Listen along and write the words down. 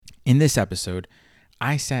In this episode,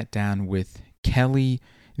 I sat down with Kelly,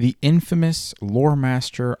 the infamous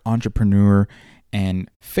LoreMaster entrepreneur and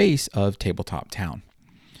face of Tabletop Town.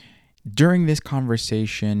 During this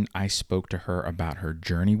conversation, I spoke to her about her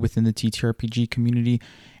journey within the TTRPG community,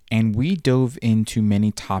 and we dove into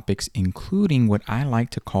many topics, including what I like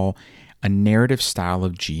to call a narrative style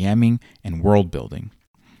of GMing and world building.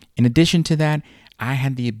 In addition to that, I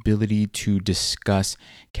had the ability to discuss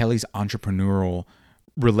Kelly's entrepreneurial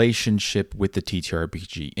relationship with the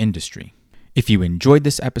TTRPG industry. If you enjoyed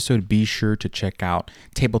this episode, be sure to check out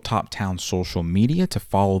Tabletop Town's social media to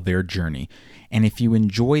follow their journey. And if you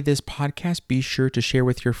enjoy this podcast, be sure to share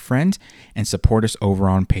with your friends and support us over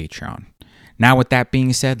on Patreon. Now, with that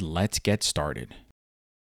being said, let's get started.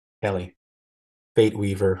 Kelly, Fate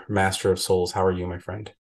Weaver, Master of Souls, how are you, my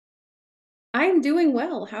friend? I'm doing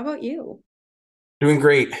well. How about you? Doing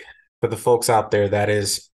great. For the folks out there, that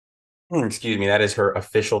is her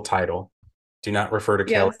official title. Do not refer to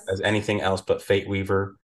Kelly as anything else but Fate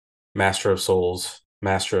Weaver, Master of Souls,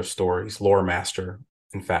 Master of Stories, LoreMaster,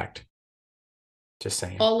 in fact. Just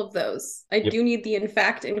saying. All of those. I do need the in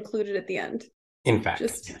fact included at the end. In fact.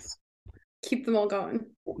 Just keep them all going.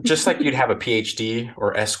 Just like you'd have a PhD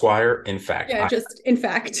or Esquire, in fact. Yeah, just in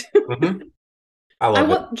fact. Mm-hmm. I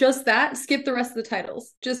want just that. Skip the rest of the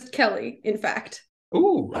titles. Just Kelly, in fact.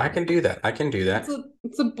 Ooh, I can do that.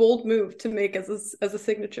 It's a bold move to make as a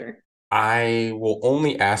signature. I will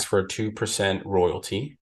only ask for a 2%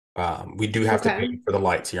 royalty. We do have to pay for the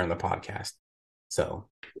lights here on the podcast. So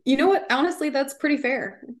you know what? Honestly, that's pretty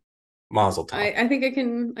fair. Mazel tov. I think I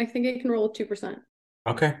can roll 2%.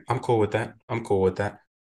 Okay, I'm cool with that.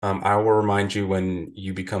 I will remind you when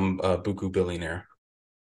you become a buku billionaire.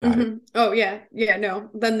 Oh yeah, no.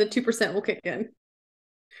 Then the 2% will kick in.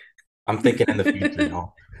 I'm thinking in the future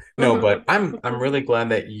now. No, but I'm really glad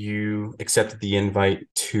that you accepted the invite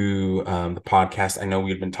to the podcast. I know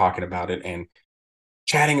we've been talking about it and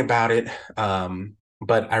chatting about it,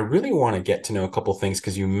 but I really want to get to know a couple things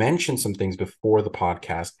because you mentioned some things before the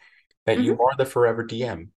podcast that you are the forever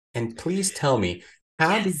DM. And please tell me,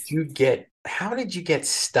 how did you get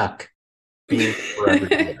stuck being forever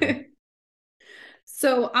DM?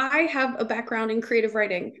 So I have a background in creative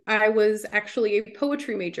writing. I was actually a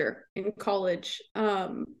poetry major in college,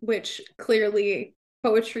 which clearly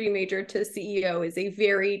poetry major to CEO is a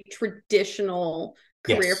very traditional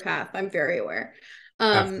career path. I'm very aware.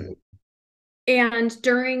 And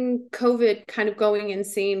during COVID kind of going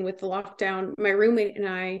insane with the lockdown, my roommate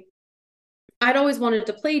and I'd always wanted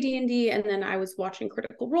to play D&D, and then I was watching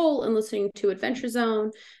Critical Role and listening to Adventure Zone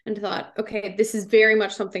and thought, okay, this is very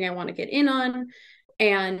much something I want to get in on.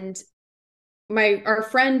 And our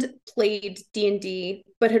friend played D&D,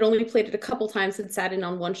 but had only played it a couple times and sat in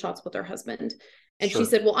on one-shots with her husband. And she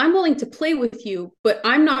said, well, I'm willing to play with you, but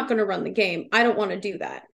I'm not going to run the game. I don't want to do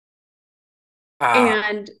that.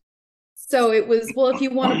 And so it was, well, if you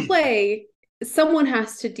want to play, someone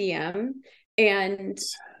has to DM. And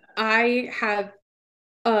I have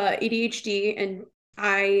ADHD, and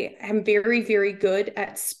I am very, very good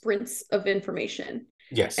at sprints of information.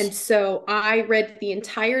 Yes. And so I read the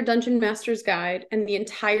entire Dungeon Master's Guide and the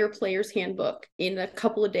entire Player's Handbook in a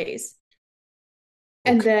couple of days.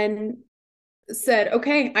 And then said,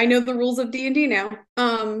 okay, I know the rules of D&D now.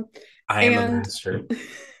 I am a master.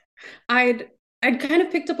 I'd kind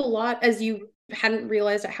of picked up a lot, as you hadn't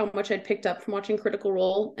realized how much I'd picked up from watching Critical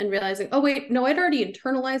Role and realizing, oh wait, no, I'd already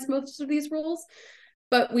internalized most of these rules.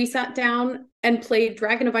 But we sat down and played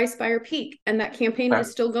Dragon of Icespire Peak, and that campaign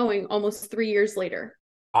is still going almost 3 years later.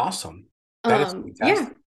 Awesome. That is fantastic. Yeah.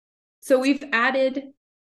 So we've added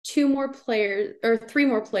 3 more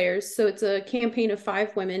players. So it's a campaign of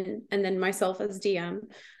 5 women and then myself as DM.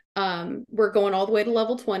 We're going all the way to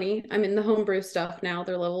level 20. I'm in the homebrew stuff now.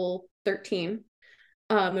 They're level 13.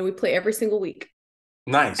 And we play every single week.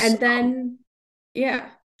 Nice. And then,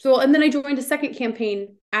 and then I joined a second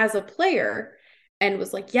campaign as a player and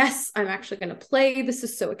was like, yes, I'm actually going to play. This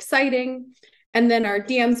is so exciting. And then our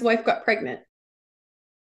DM's wife got pregnant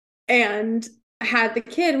and had the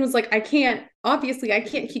kid and was like, I can't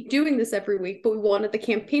keep doing this every week, but we wanted the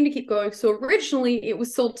campaign to keep going. So originally it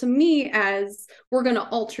was sold to me as, we're going to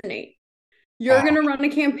alternate. You're going to run a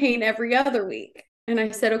campaign every other week. And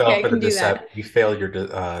I said, okay, I can do that. You failed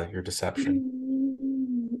your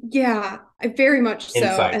deception. Yeah, very much so.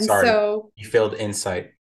 Insight, and sorry. So you failed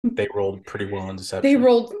insight. They rolled pretty well on deception. They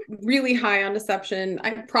rolled really high on deception.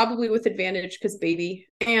 I probably with advantage because baby.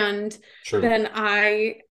 And then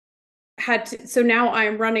I had to, so now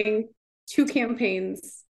I'm running 2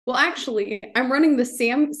 campaigns Well, actually, I'm running the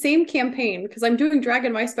same campaign because I'm doing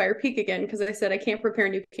Dragon Spire Peak again because I said I can't prepare a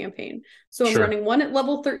new campaign. So I'm Sure. running one at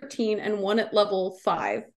level 13 and one at level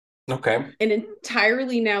 5. Okay. In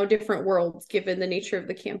entirely now different worlds given the nature of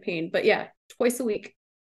the campaign. But yeah, twice a week.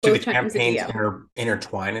 Do the Both times a campaigns DM.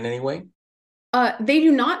 intertwine in any way? They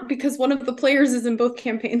do not because one of the players is in both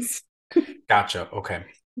campaigns. Gotcha. Okay.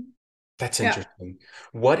 That's Yeah. interesting.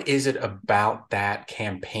 What is it about that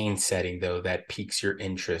campaign setting, though, that piques your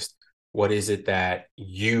interest? What is it that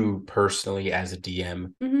you personally, as a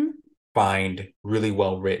DM, find really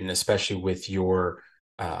well written, especially with your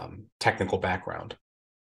technical background?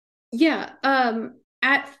 Yeah.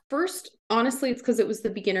 At first, honestly, it's because it was the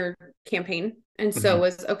beginner campaign. And so Mhm. it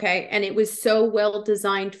was okay. And it was so well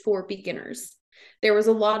designed for beginners. There was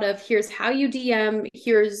a lot of here's how you DM,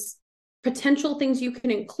 here's potential things you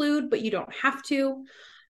can include, but you don't have to.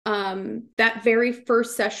 That very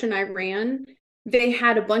first session I ran, they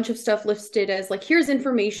had a bunch of stuff listed as like, here's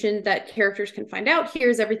information that characters can find out,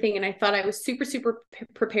 here's everything. And I thought I was super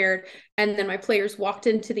prepared. And then my players walked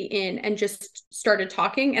into the inn and just started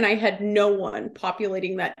talking, and I had no one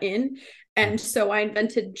populating that inn. And so I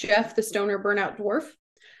invented Jeff, the stoner burnout dwarf,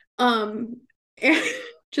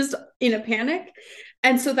 just in a panic.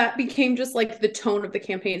 And so that became just like the tone of the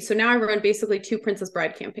campaign. So now I run basically 2 Princess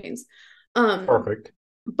Bride campaigns. Perfect.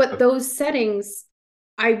 But those settings,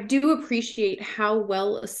 I do appreciate how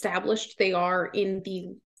well established they are in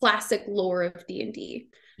the classic lore of D&D.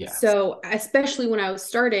 Yes. So especially when I was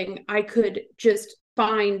starting, I could just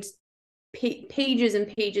find pages and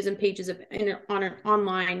pages and pages of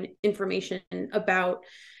online information about,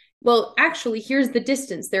 well, actually, here's the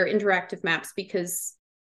distance. They're interactive maps because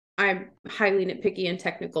I'm highly nitpicky and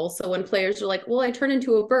technical. So when players are like, well, I turn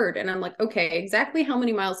into a bird, and I'm like, okay, exactly how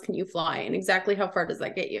many miles can you fly? And exactly how far does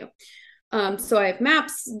that get you? So I have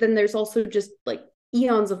maps. Then there's also just like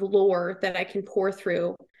eons of lore that I can pour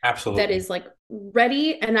through. Absolutely. That is like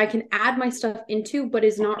ready and I can add my stuff into, but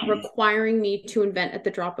is not requiring me to invent at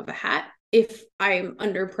the drop of a hat if I'm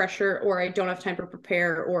under pressure or I don't have time to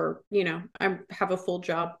prepare or, I have a full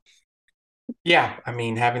job. Yeah. I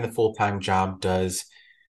mean, having the full-time job does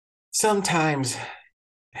sometimes,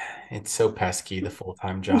 it's so pesky, the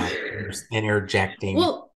full-time job. Just interjecting.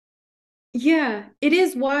 Well, yeah, it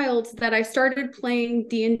is wild that I started playing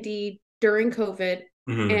D&D during COVID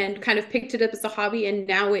and kind of picked it up as a hobby, and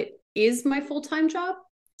now it is my full-time job.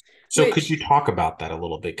 So could you talk about that a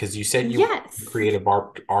little bit? Because you said you have a creative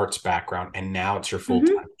arts background and now it's your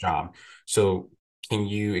full-time job. So can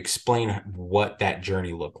you explain what that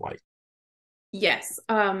journey looked like? Yes.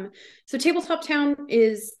 So Tabletop Town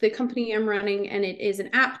is the company I'm running, and it is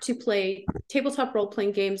an app to play tabletop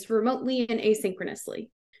role-playing games remotely and asynchronously.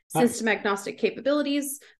 System agnostic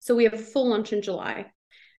capabilities. So we have a full launch in July,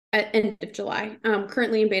 at end of July.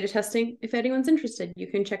 Currently in beta testing. If anyone's interested, you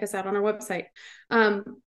can check us out on our website.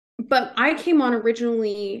 But I came on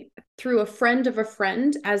originally through a friend of a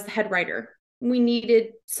friend as the head writer. We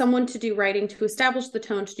needed someone to do writing, to establish the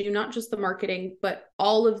tone, to do not just the marketing, but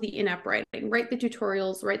all of the in-app writing, write the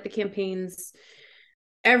tutorials, write the campaigns,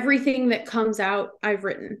 everything that comes out, I've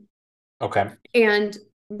written. Okay. And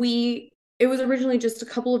it was originally just a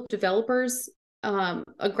couple of developers,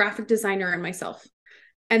 a graphic designer and myself.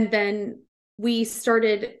 And then we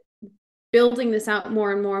started building this out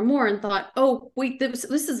more and more and more and thought, oh, wait, this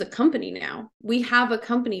is a company now. We have a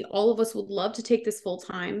company. All of us would love to take this full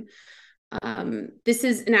time. This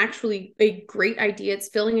is actually a great idea. It's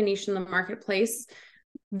filling a niche in the marketplace.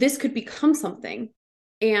 This could become something.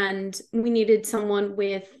 And we needed someone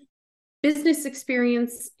with business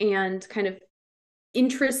experience and kind of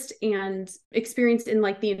interest and experience in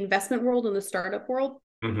like the investment world and the startup world.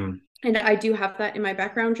 And I do have that in my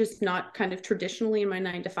background, just not kind of traditionally in my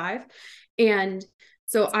 9 to 5. And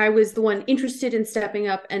so I was the one interested in stepping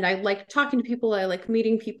up, and I like talking to people. I like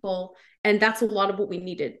meeting people. And that's a lot of what we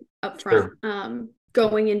needed up front. Sure.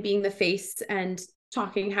 Going and being the face and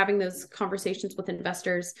talking, having those conversations with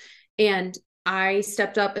investors. And I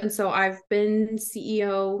stepped up. And so I've been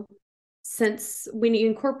CEO since we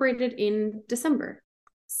incorporated in December.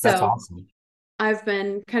 So that's awesome. I've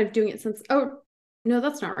been kind of doing it since, oh, no,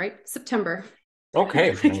 that's not right. September.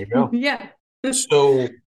 Okay, there you go. Yeah. So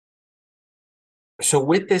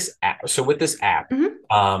with this app,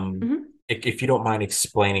 if you don't mind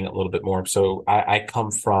explaining a little bit more. So I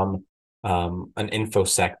come from an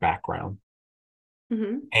InfoSec background.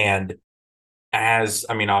 And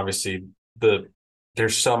obviously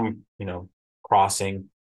there's some, crossing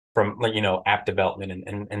from app development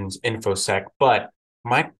and InfoSec, but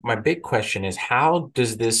my big question is, how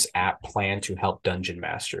does this app plan to help dungeon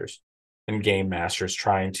masters and game masters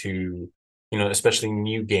trying to especially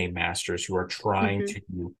new game masters who are trying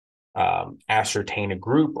Mhm. to ascertain a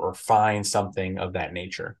group or find something of that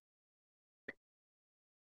nature?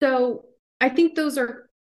 So I think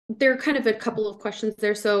there are kind of a couple of questions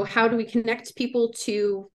there. So how do we connect people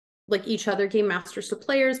to like each other, game masters to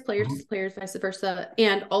players, players Mhm. to players, vice versa?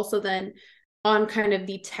 And also then on kind of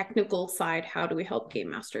the technical side, how do we help game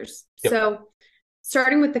masters? Yep. So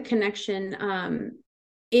starting with the connection,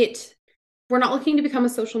 it we're not looking to become a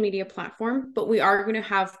social media platform, but we are going to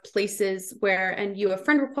have places where, and you have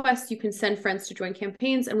friend requests, you can send friends to join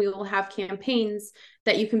campaigns, and we will have campaigns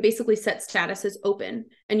that you can basically set status as open,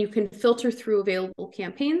 and you can filter through available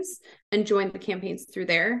campaigns and join the campaigns through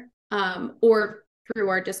there, or through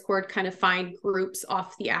our Discord, kind of find groups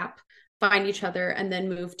off the app, find each other, and then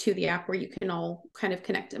move to the app where you can all kind of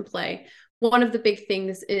connect and play. One of the big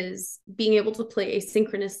things is being able to play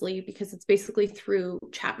asynchronously, because it's basically through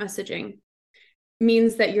chat messaging,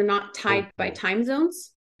 means that you're not tied by Cool. time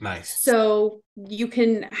zones. Nice. So you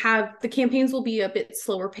can have the campaigns will be a bit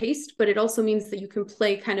slower paced, but it also means that you can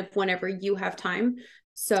play kind of whenever you have time.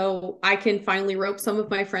 So I can finally rope some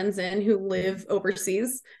of my friends in who live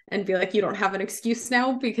overseas and be like, you don't have an excuse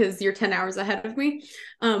now because you're 10 hours ahead of me.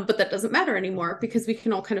 But that doesn't matter anymore because we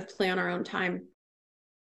can all kind of play on our own time.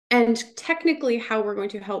 And technically, how we're going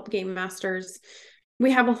to help game masters, we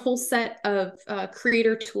have a whole set of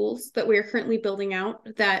creator tools that we are currently building out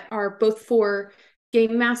that are both for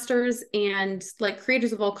game masters and like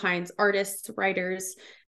creators of all kinds, artists, writers,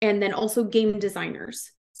 and then also game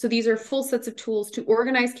designers. So these are full sets of tools to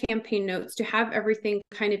organize campaign notes, to have everything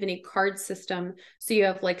kind of in a card system. So you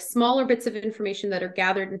have like smaller bits of information that are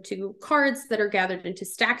gathered into cards, that are gathered into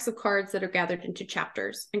stacks of cards, that are gathered into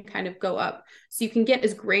chapters, and kind of go up. So you can get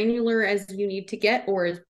as granular as you need to get, or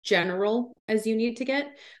as general as you need to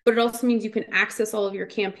get, but it also means you can access all of your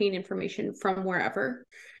campaign information from wherever.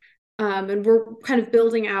 And we're kind of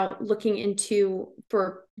building out, looking into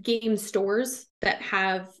for game stores that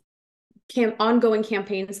have ongoing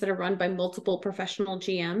campaigns that are run by multiple professional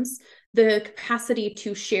GMs, the capacity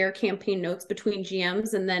to share campaign notes between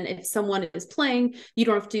GMs. And then if someone is playing, you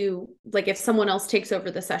don't have to, like, if someone else takes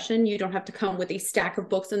over the session, you don't have to come with a stack of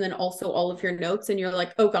books and then also all of your notes. And you're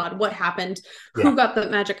like, oh God, what happened? Yeah. Who got the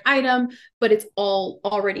magic item? But it's all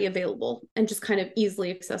already available and just kind of easily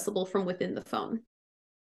accessible from within the phone.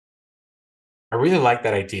 I really like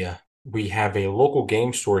that idea. We have a local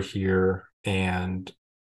game store here and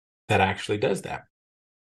that actually does that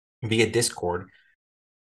via Discord.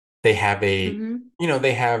 They have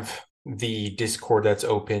they have the Discord that's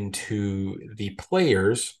open to the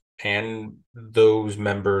players and those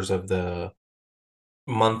members of the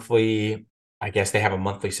monthly, I guess they have a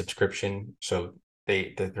monthly subscription, so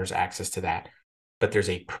there's access to that. But there's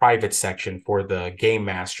a private section for the game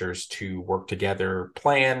masters to work together,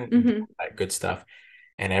 plan, that good stuff.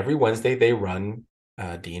 And every Wednesday they run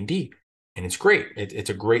D&D, and it's great.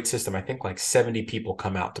 It's a great system. I think like 70 people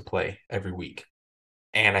come out to play every week,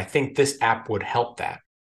 and I think this app would help that.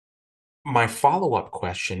 My follow-up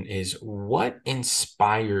question is, what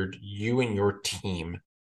inspired you and your team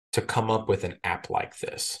to come up with an app like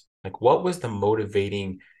this? Like, what was the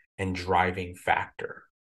motivating and driving factor?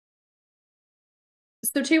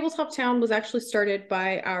 So Tabletop Town was actually started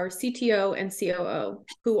by our CTO and COO,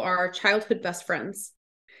 who are childhood best friends.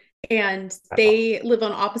 And That's awesome. they live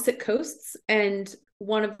on opposite coasts. And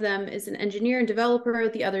one of them is an engineer and developer,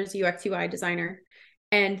 the other is UX UI designer.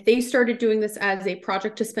 And they started doing this as a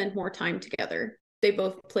project to spend more time together. They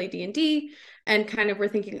both play D&D and kind of were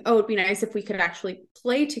thinking, oh, it'd be nice if we could actually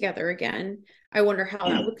play together again. I wonder how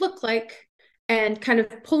that would look like. And kind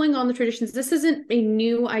of pulling on the traditions. This isn't a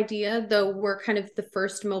new idea, though we're kind of the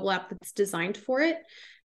first mobile app that's designed for it.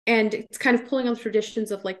 And it's kind of pulling on the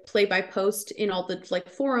traditions of like play by post in all the like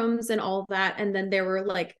forums and all of that. And then there were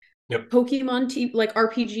like Pokemon like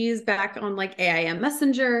RPGs back on like AIM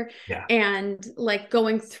Messenger, Yeah. and like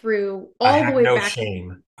going through I all the have way no back.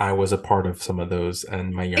 shame. I was a part of some of those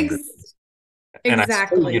in my younger days. And I still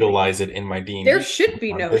Exactly. utilize it in my There D&D should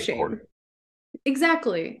be on no Discord. shame.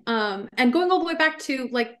 Exactly. And going all the way back to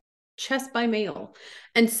like chess by mail.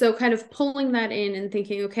 And so kind of pulling that in and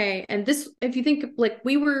thinking, okay, and this, if you think like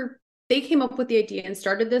they came up with the idea and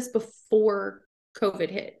started this before COVID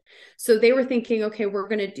hit. So they were thinking, okay, we're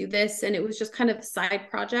going to do this. And it was just kind of a side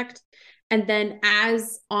project. And then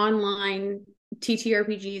as online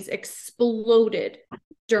TTRPGs exploded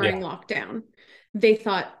during lockdown, they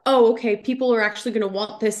thought, oh, okay, people are actually going to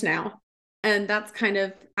want this now. And that's kind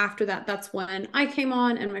of after that, that's when I came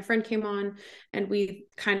on and my friend came on, and we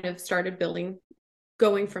kind of started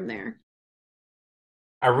going from there.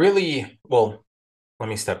 Well, let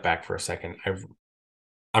me step back for a second.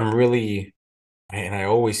 I'm really And I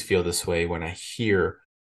always feel this way when I hear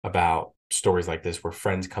about stories like this where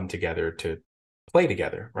friends come together to play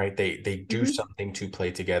together, right? They do Mm-hmm. something to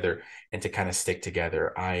play together and to kind of stick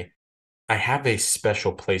together. I have a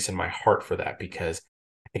special place in my heart for that because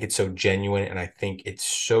I think it's so genuine and I think it's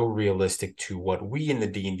so realistic to what we in the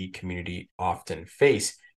D&D community often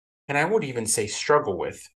face. And I would even say struggle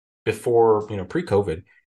with before, pre-COVID,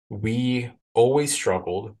 we always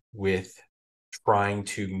struggled with trying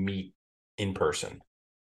to meet in person.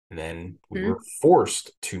 And then we were Mm-hmm.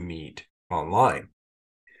 forced to meet online.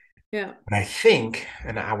 Yeah. And I think,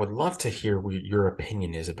 and I would love to hear what your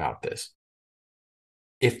opinion is about this.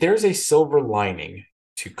 If there's a silver lining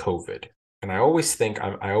to COVID, and I always think,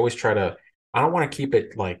 I always try to, I don't want to keep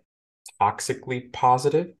it like toxically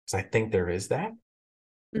positive because I think there is that.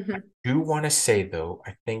 Mm-hmm. Do want to say though,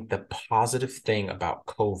 I think the positive thing about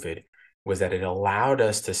COVID was that it allowed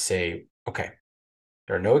us to say, okay,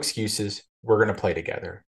 there are no excuses. We're going to play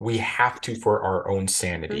together. We have to, for our own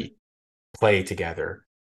sanity, play together,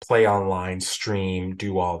 play online, stream,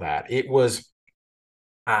 do all that. It was,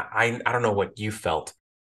 I don't know what you felt,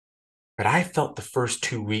 but I felt the first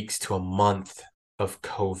 2 weeks to a month of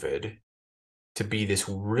COVID to be this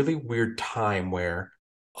really weird time where,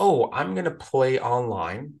 oh, I'm going to play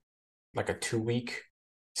online, like a 2 week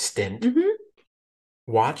stint, Mm-hmm.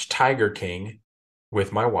 watch Tiger King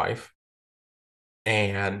with my wife,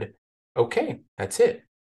 and okay, that's it.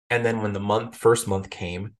 And then when the first month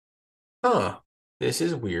came, huh, this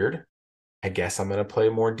is weird. I guess I'm gonna play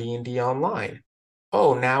more D&D online.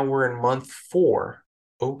 Oh, now we're in month 4.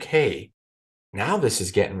 Okay, now this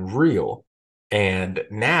is getting real. And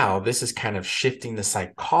now this is kind of shifting the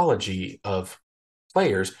psychology of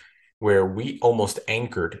players where we almost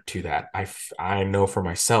anchored to that. I know for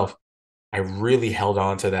myself, I really held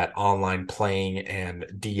on to that online playing and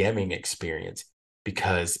DMing experience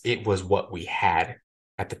because it was what we had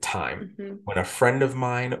at the time. Mm-hmm. When a friend of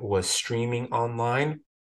mine was streaming online,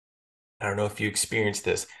 I don't know if you experienced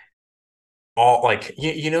this. All like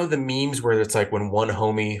the memes where it's like when one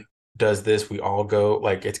homie does this, we all go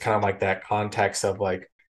like it's kind of like that context of like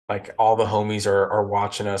all the homies are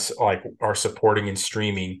watching us, like are supporting and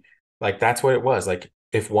streaming. Like that's what it was. Like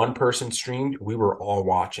if one person streamed, we were all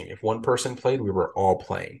watching. If one person played, we were all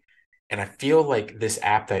playing. And I feel like this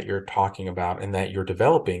app that you're talking about and that you're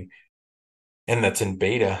developing and that's in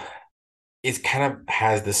beta it kind of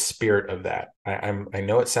has the spirit of that. I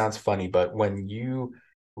know it sounds funny, but when you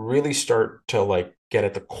really start to like get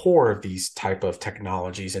at the core of these type of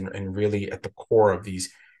technologies and really at the core of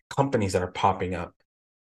these companies that are popping up,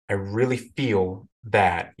 I really feel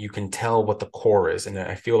that you can tell what the core is. And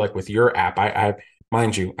I feel like with your app, I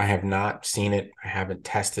mind you, I have not seen it. I haven't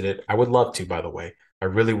tested it. I would love to, by the way. I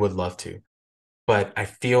really would love to. But I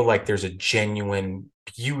feel like there's a genuine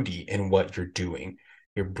beauty in what you're doing.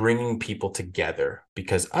 You're bringing people together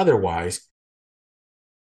because otherwise,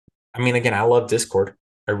 I mean, again, I love Discord.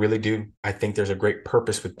 I really do. I think there's a great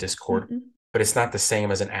purpose with Discord, Mm-hmm. but it's not the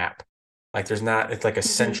same as an app. Like there's not, it's like a Mm-hmm.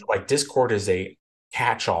 central, like Discord is a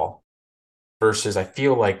catch all versus I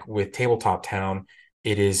feel like with Tabletop Town,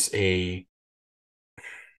 it is it's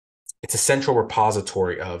a central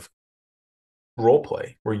repository of role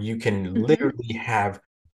play where you can Mm-hmm. literally have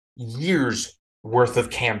years worth of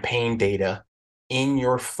campaign data in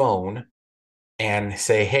your phone and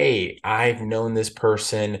say, hey, I've known this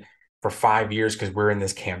person for 5 years because we're in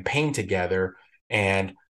this campaign together.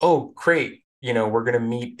 And oh, great, we're going to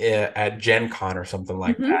meet at Gen Con or something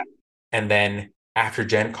like that. Mm-hmm. And then after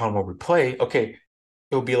Gen Con, where we play, okay,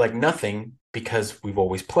 it'll be like nothing because we've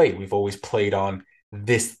always played. We've always played on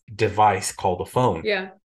this device called a phone. Yeah.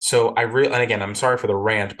 So I really, and again, I'm sorry for the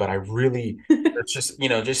rant, but I really, it's just,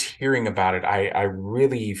 just hearing about it, I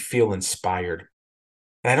really feel inspired.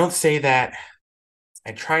 And I don't say that,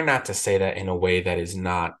 I try not to say that in a way that is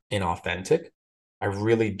not inauthentic. I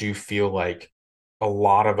really do feel like a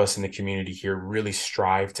lot of us in the community here really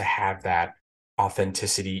strive to have that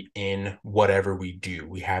authenticity in whatever we do.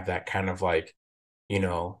 We have that kind of like, you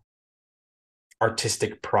know,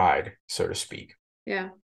 artistic pride, so to speak. Yeah.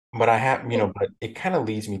 But I have, Well, but it kind of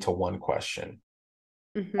leads me to one question.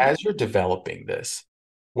 mm-hmm. As you're developing this,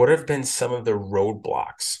 what have been some of the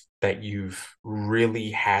roadblocks that you've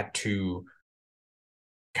really had to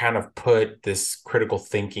kind of put this critical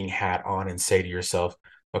thinking hat on and say to yourself,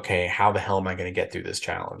 okay, how the hell am I going to get through this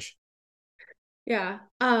challenge? Yeah.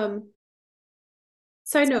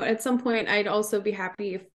 Side note, at some point I'd also be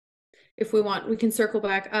happy if we want, we can circle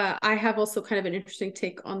back. I have also kind of an interesting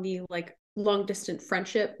take on the like long distance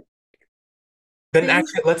friendship Then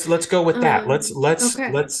things. actually, let's go with that.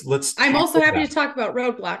 Okay. Let's I'm also tackle happy that. to talk about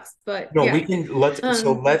roadblocks, but No, we yeah. can let's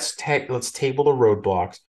table the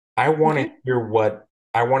roadblocks. I want to Okay. hear what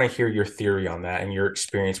I want to hear your theory on that and your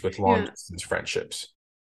experience with long Yeah. distance friendships.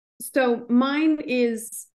 So mine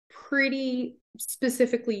is pretty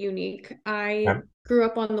specifically unique. I Okay. grew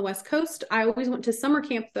up on the West Coast. I always went to summer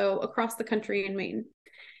camp, though, across the country in Maine.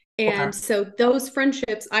 Okay. And so those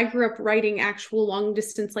friendships, I grew up writing actual long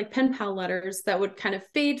distance, like pen pal letters that would kind of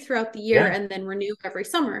fade throughout the year Yeah. and then renew every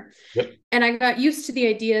summer. Yep. And I got used to the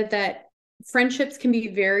idea that friendships can be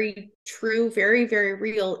very true, very, very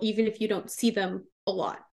real, even if you don't see them a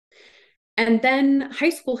lot. And then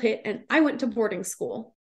high school hit, and I went to boarding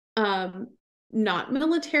school. Um, Not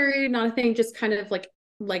military, not a thing, just kind of like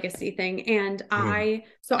legacy thing. And Mhm.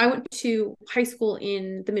 I went to high school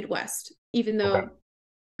in the Midwest, even Okay.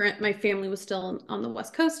 though my family was still on the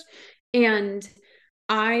West Coast. And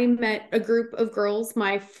I met a group of girls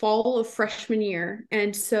my fall of freshman year.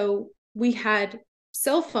 And so we had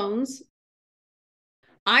cell phones.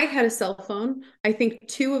 I had a cell phone. I think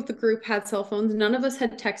two of the group had cell phones. None of us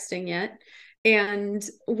had texting yet. And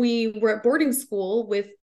we were at boarding school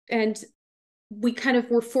and we kind of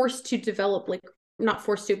were forced to develop, like, not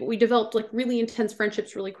forced to, but we developed like really intense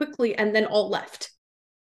friendships really quickly and then all left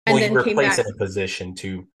Well, and you then were came placed back. in a position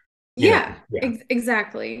to, Yeah, yeah.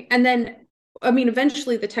 exactly. And then, I mean,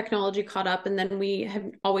 eventually the technology caught up, and then we have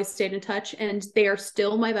always stayed in touch, and they are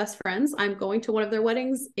still my best friends. I'm going to one of their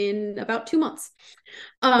weddings in about 2 months.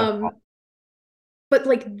 Um, but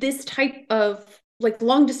like this type of like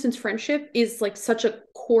long distance friendship is like such a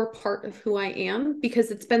core part of who I am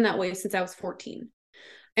because it's been that way since I was 14.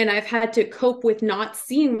 And I've had to cope with not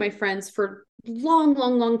seeing my friends for long,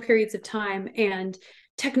 long, long periods of time. And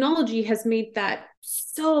technology has made that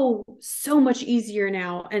so, so much easier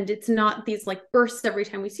now. And it's not these like bursts every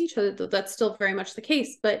time we see each other, though that's still very much the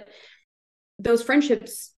case. But those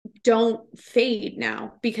friendships don't fade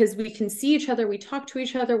now because we can see each other, we talk to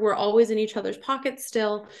each other, we're always in each other's pockets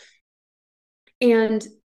still. And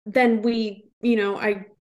then I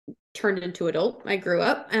turned into adult. I grew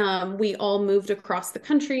up. We all moved across the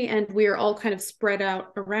country and we are all kind of spread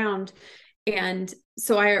out around. And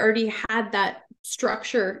so I already had that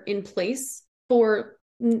structure in place for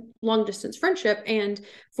long distance friendship and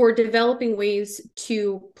for developing ways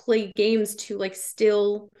to play games to like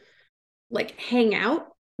still like hang out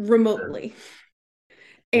Sure. remotely.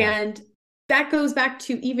 Yeah. And that goes back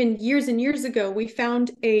to even years and years ago. We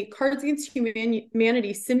found a Cards Against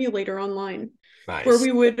Humanity simulator online where Nice.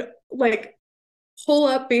 we would like pull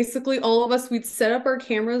up basically all of us. We'd set up our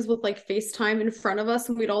cameras with like FaceTime in front of us,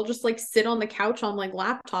 and we'd all just like sit on the couch on like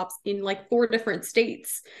laptops in like 4 different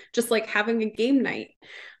states, just like having a game night.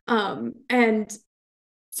 And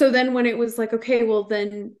so then when it was like, okay, well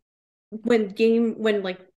then when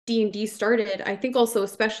like D&D started, I think also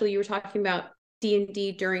especially you were talking about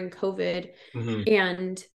D&D during COVID. Hmm.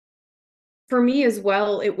 And for me as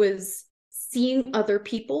well, it was seeing other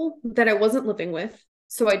people that I wasn't living with.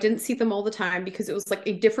 So I didn't see them all the time because it was like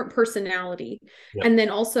a different personality. Yep. And then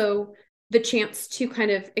also the chance to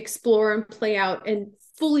kind of explore and play out and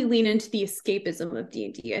fully lean into the escapism of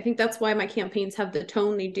D&D. I think that's why my campaigns have the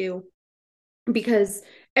tone they do, because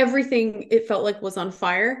everything it felt like was on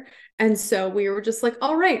fire. And so we were just like,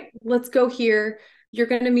 all right, let's go here. You're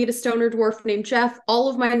going to meet a stoner dwarf named Jeff. All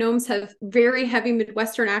of my gnomes have very heavy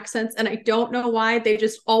Midwestern accents, and I don't know why. They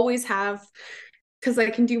just always have, because I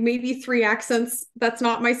can do maybe 3 accents. That's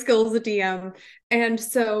not my skill as a DM. And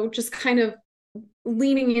so just kind of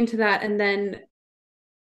leaning into that. And then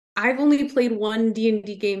I've only played one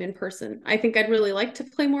D&D game in person. I think I'd really like to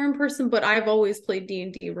play more in person, but I've always played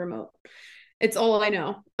D&D remote. It's all I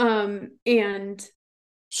know. And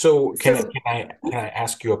So so can I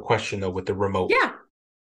ask you a question though with the remote? yeah.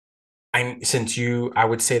 I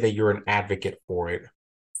would say that you're an advocate for it.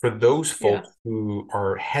 For those Yeah. folks who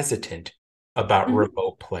are hesitant about Mhm.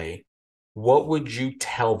 remote play, what would you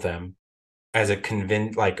tell them as a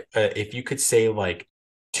if you could say like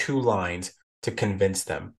 2 lines to convince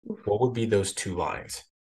them, what would be those 2 lines?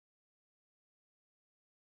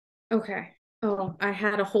 Okay. Oh, I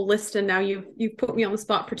had a whole list and now you've put me on the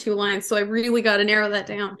spot for 2 lines, so I really got to narrow that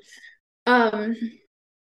down. Um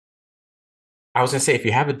I was gonna say if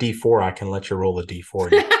you have a D4, I can let you roll a D4.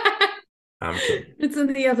 And I'm kidding. it's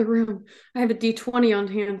in the other room. I have a D20 on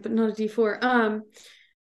hand, but not a D4.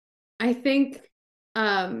 I think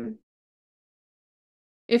um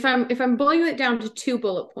if I'm boiling it down to 2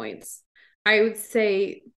 bullet points, I would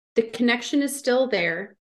say the connection is still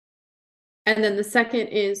there. And then the second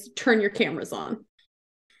is turn your cameras on.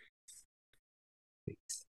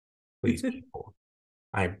 Please, please, people,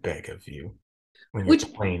 I beg of you. when you're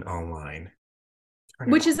which playing online.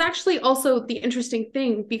 which is actually also the interesting which is actually also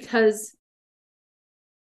the interesting thing, because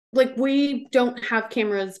like we don't have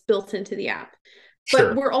cameras built into the app, but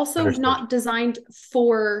Sure. we're also Understood. not designed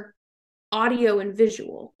for audio and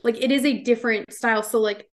visual. Like it is a different style. So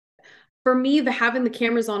like for me, the having the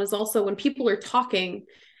cameras on is also when people are talking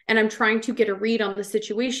and I'm trying to get a read on the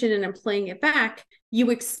situation and I'm playing it back, you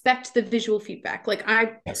expect the visual feedback. Like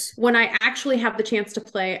Yes, when I actually have the chance to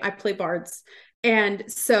play, I play bards. And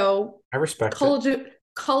so I respect it.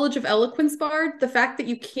 College of Eloquence bard, the fact that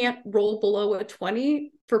you can't roll below a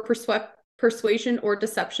 20 for persuasion or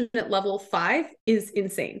deception at level 5 is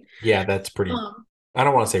insane. Yeah, that's pretty. I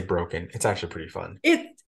don't want to say broken. It's actually pretty fun. It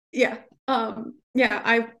yeah.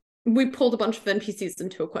 We pulled a bunch of NPCs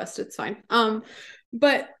into a quest. It's fine.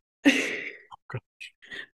 But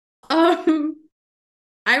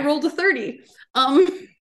I rolled a 30.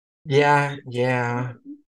 Yeah. Yeah,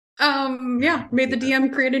 made the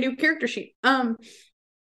DM create a new character sheet.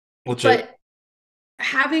 Legit. But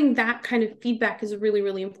having that kind of feedback is really,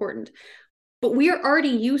 really important. But we are already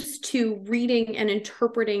used to reading and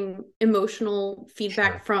interpreting emotional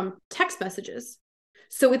feedback from text messages.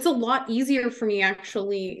 So it's a lot easier for me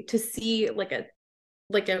actually to see like a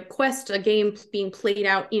quest, a game being played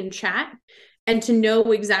out in chat, and to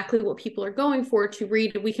know exactly what people are going for to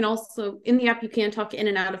read. We can also, in the app, you can talk in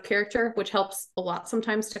and out of character, which helps a lot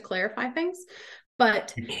sometimes to clarify things.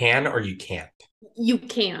 But you can or you can't? You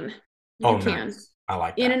can. You can. Nice. I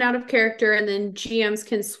like that. In and out of character, and then GMs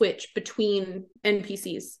can switch between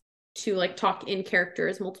NPCs to like talk in character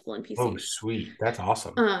as multiple NPCs. Oh, sweet. That's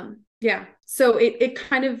awesome. Yeah. So it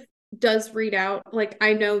kind of does read out. Like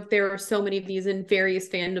I know there are so many of these in various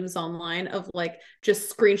fandoms online of like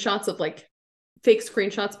just screenshots of like fake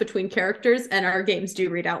screenshots between characters, and our games do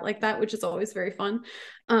read out like that, which is always very fun.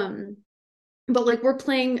 But like we're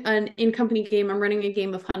playing an in-company game. I'm running a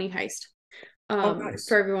game of Honey Heist. Nice.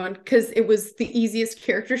 For everyone, because it was the easiest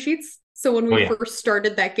character sheets. So when we first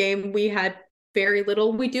started that game, we had very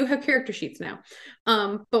little. We do have character sheets now.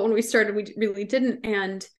 But when we started, we really didn't.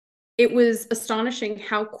 And it was astonishing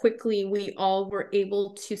how quickly we all were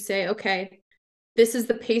able to say, okay, this is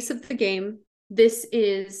the pace of the game. This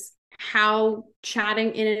is how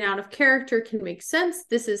chatting in and out of character can make sense.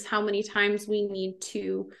 This is how many times we need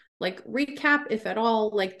to like recap, if at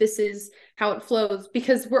all. Like this is how it flows,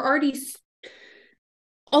 because we're already,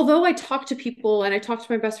 although I talk to people and I talk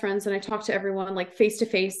to my best friends and I talk to everyone like face to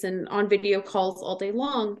face and on video calls all day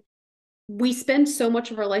long, we spend so much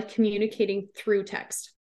of our life communicating through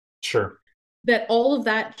text. Sure. That all of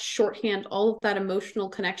that shorthand, all of that emotional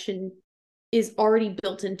connection is already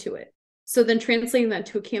built into it. So then translating that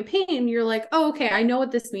to a campaign, you're like, oh, okay, I know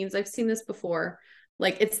what this means. I've seen this before.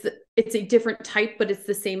 Like it's a different type, but it's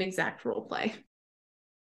the same exact role play.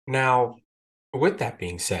 Now, with that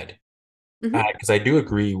being said, because I do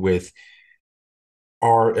agree with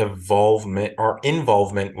our involvement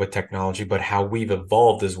with technology, but how we've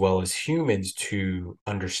evolved as well as humans to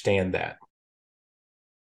understand that.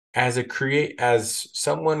 As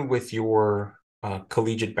someone with your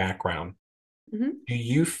collegiate background, do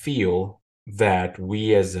you feel that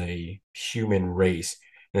we as a human race,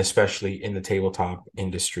 and especially in the tabletop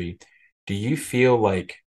industry, do you feel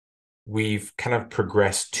like we've kind of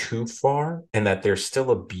progressed too far and that there's still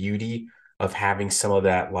a beauty of having some of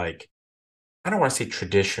that, like, I don't want to say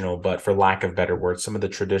traditional, but for lack of better words, some of the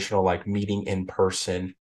traditional, like meeting in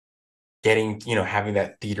person, getting, having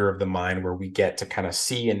that theater of the mind where we get to kind of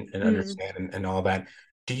see and understand and all that.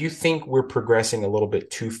 Do you think we're progressing a little bit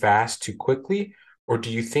too fast, too quickly? Or do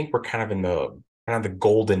you think we're kind of in the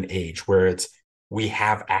golden age where we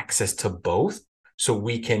have access to both, so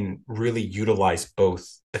we can really utilize both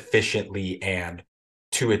efficiently and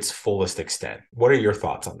to its fullest extent? What are your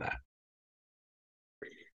thoughts on that?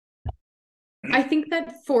 I think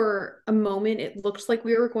that for a moment, it looks like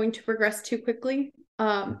we were going to progress too quickly.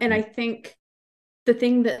 And I think the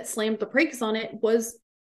thing that slammed the brakes on it was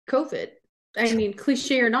COVID. I mean,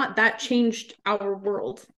 cliche or not, that changed our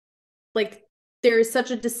world. Like there is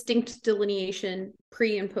such a distinct delineation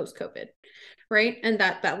pre and post COVID, right? And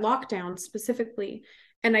that lockdown specifically.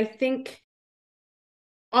 And I think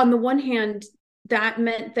on the one hand, that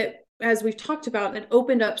meant that, as we've talked about, it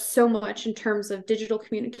opened up so much in terms of digital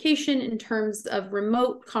communication, in terms of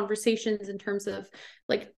remote conversations, in terms of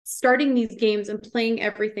like starting these games and playing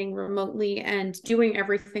everything remotely and doing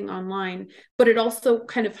everything online. But it also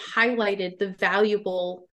kind of highlighted the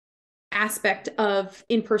valuable aspect of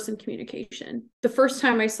in-person communication. The first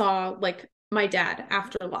time I saw like my dad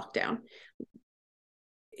after lockdown,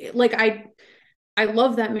 like I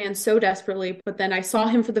love that man so desperately, but then I saw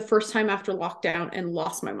him for the first time after lockdown and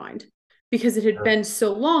lost my mind. because it had Sure. been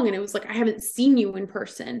so long, and it was like, I haven't seen you in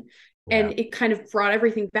person. Yeah. And it kind of brought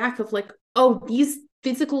everything back of like, oh, these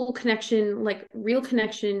physical connection, like real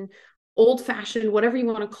connection, old fashioned, whatever you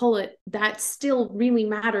want to call it, that still really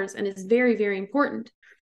matters and is very, very important.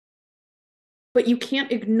 But you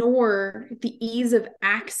can't ignore the ease of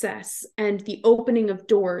access and the opening of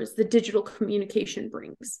doors the digital communication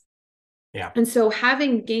brings. Yeah. And so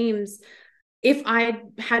having games, if I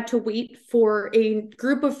had to wait for a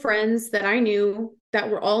group of friends that I knew that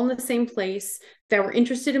were all in the same place, that were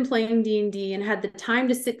interested in playing D&D and had the time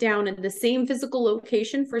to sit down in the same physical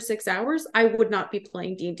location for 6 hours, I would not be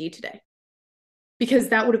playing D&D today, because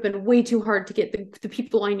that would have been way too hard to get the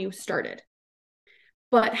people I knew started.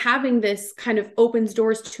 But having this kind of opens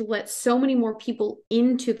doors to let so many more people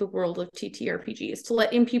into the world of TTRPGs, to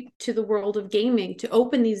let in people to the world of gaming, to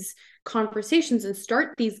open these conversations and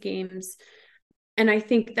start these games. And I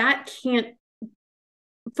think that can't,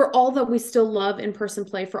 for all that we still love in-person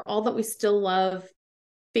play, for all that we still love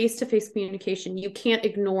face-to-face communication, you can't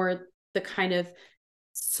ignore the kind of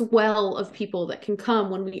swell of people that can come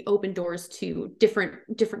when we open doors to different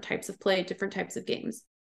types of play, different types of games.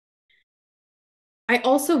 I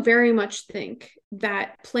also very much think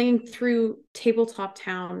that playing through Tabletop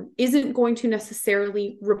Town isn't going to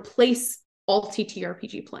necessarily replace all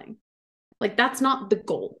TTRPG playing. Like, that's not the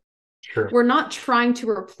goal. Sure. We're not trying to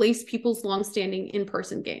replace people's longstanding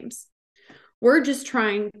in-person games. We're just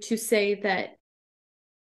trying to say that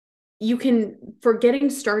you can, for getting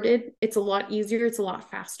started, it's a lot easier, it's a lot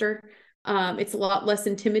faster. It's a lot less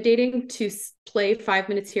intimidating to play 5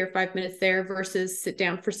 minutes here, 5 minutes there versus sit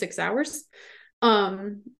down for 6 hours.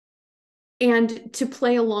 And to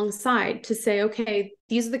play alongside, to say, okay,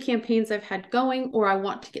 these are the campaigns I've had going, or I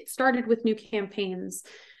want to get started with new campaigns.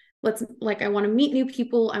 I want to meet new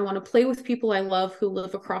people. I want to play with people I love who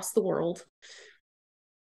live across the world.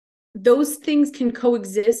 Those things can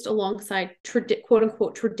coexist alongside quote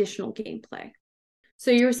unquote traditional gameplay.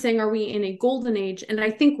 So you're saying, are we in a golden age? And I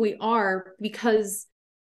think we are, because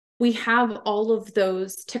we have all of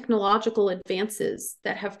those technological advances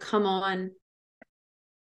that have come on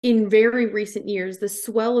in very recent years, the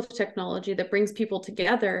swell of technology that brings people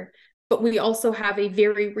together. But we also have a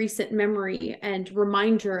very recent memory and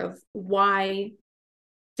reminder of why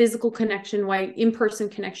physical connection, why in-person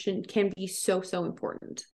connection can be so, so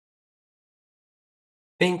important.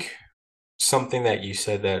 I think something that you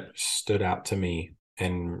said that stood out to me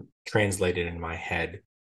and translated in my head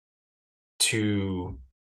to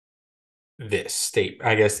this state,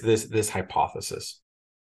 I guess this hypothesis.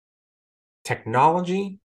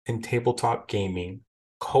 Technology and tabletop gaming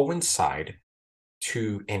coincide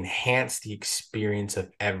to enhance the experience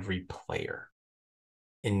of every player.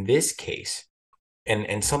 In this case,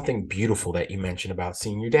 and something beautiful that you mentioned about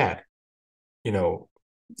seeing your dad,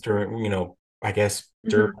 during, I guess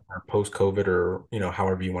during or post-COVID, or,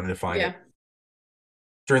 however you want to define it.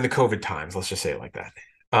 During the COVID times, let's just say it like that.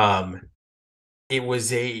 It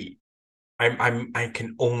was I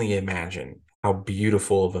can only imagine how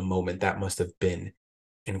beautiful of a moment that must have been,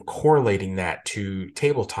 and correlating that to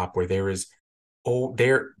tabletop, where the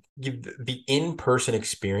in-person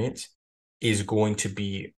experience is going to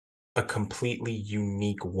be a completely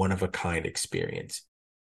unique, one-of-a-kind experience.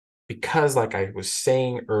 Because, like I was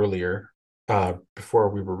saying earlier, before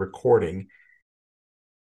we were recording,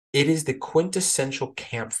 it is the quintessential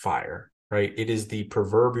campfire, right? It is the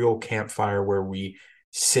proverbial campfire where we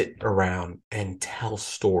sit around and tell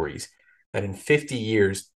stories that in 50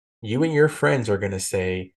 years, you and your friends are going to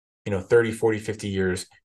say, 30, 40, 50 years,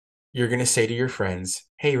 you're going to say to your friends,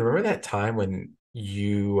 hey, remember that time when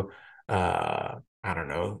you, I don't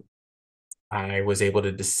know, I was able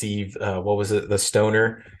to deceive, what was it, the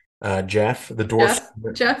stoner, Jeff, the dwarf.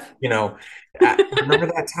 Jeff. Remember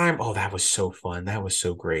that time? Oh, that was so fun. That was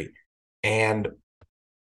so great. And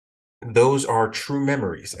those are true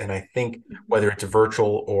memories. And I think whether it's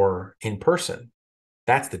virtual or in person,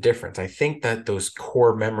 that's the difference. I think that those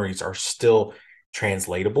core memories are still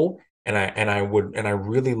translatable. And I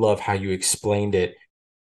really love how you explained it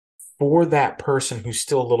for that person who's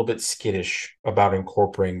still a little bit skittish about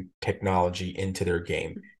incorporating technology into their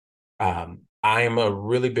game. I am a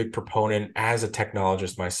really big proponent, as a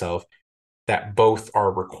technologist myself, that both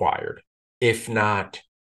are required, if not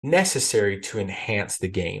necessary, to enhance the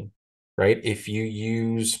game, right? If you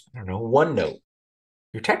use, I don't know, OneNote,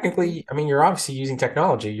 you're obviously using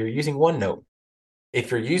technology. You're using OneNote.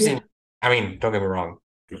 If you're using, don't get me wrong,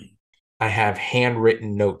 I have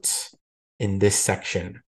handwritten notes in this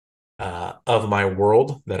section of my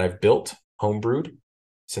world that I've built, homebrewed,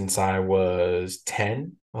 since I was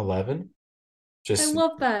 10, 11. I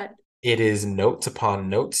love that. It is notes upon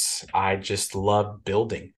notes. I just love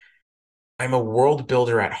building. I'm a world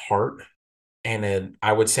builder at heart, and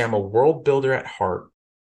I would say I'm a world builder at heart,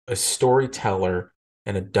 a storyteller,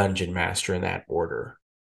 and a dungeon master in that order.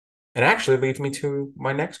 And actually leads me to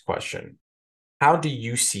my next question. How do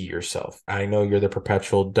you see yourself? I know you're the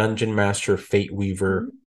perpetual dungeon master, fate weaver,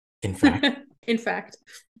 in fact. In fact.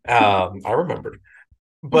 I remembered.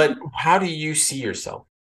 But how do you see yourself?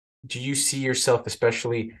 Do you see yourself,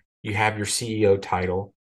 especially you have your CEO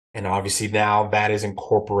title, and obviously now that is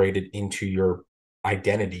incorporated into your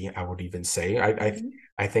identity, I would even say.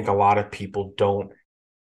 I think a lot of people don't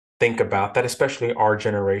think about that, especially our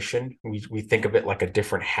generation. We think of it like a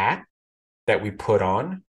different hat that we put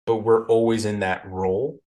on, but we're always in that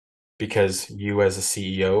role because you as a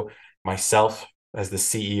CEO, myself as the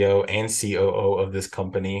CEO and COO of this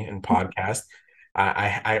company and podcast,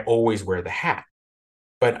 I always wear the hat.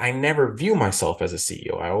 But I never view myself as a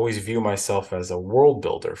CEO. I always view myself as a world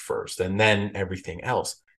builder first and then everything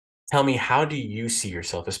else. Tell me, how do you see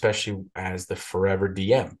yourself, especially as the forever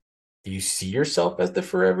DM? Do you see yourself as the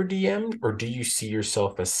forever DM, or do you see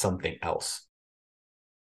yourself as something else?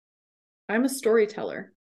 I'm a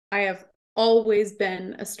storyteller. I have always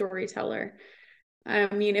been a storyteller.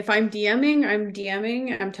 I mean, if I'm DMing, I'm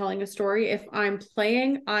DMing, I'm telling a story. If I'm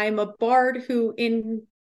playing, I'm a bard who in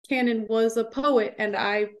canon was a poet, and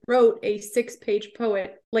I wrote a 6-page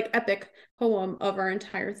poet, like epic poem of our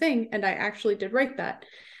entire thing, and I actually did write that.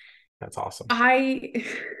 That's awesome.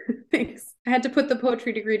 Thanks. I had to put the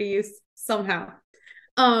poetry degree to use somehow.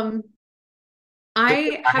 Um,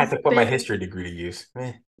 I I had have to put my been history degree to use.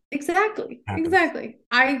 exactly, Happens. exactly.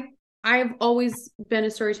 I've always been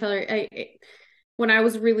a storyteller. When I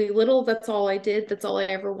was really little, that's all I did. That's all I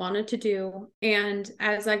ever wanted to do. And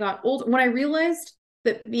as I got older, when I realized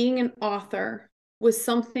that being an author was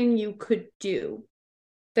something you could do,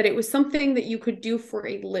 that it was something that you could do for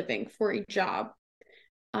a living, for a job,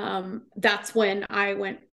 that's when I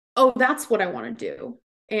went, oh, that's what I want to do.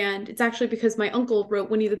 And it's actually because my uncle wrote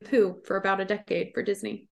Winnie the Pooh for about a decade for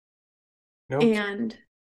Disney. No. And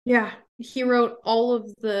yeah, he wrote all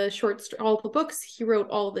of the all the books. He wrote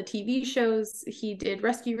all the TV shows. He did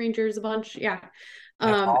Rescue Rangers a bunch. Yeah.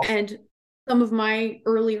 That's awesome. And some of my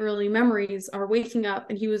early memories are waking up,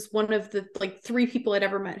 and he was one of the like 3 people I'd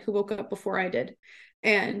ever met who woke up before I did.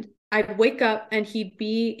 And I'd wake up and he'd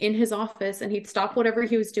be in his office and he'd stop whatever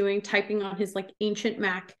he was doing, typing on his like ancient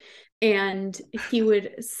Mac, and he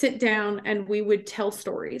would sit down and we would tell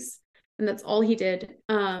stories. And that's all he did.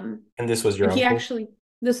 And this was your And he uncle? actually,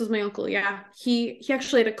 this was my uncle, yeah. He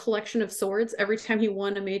actually had a collection of swords. Every time he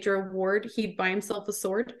won a major award, he'd buy himself a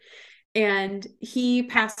sword. And he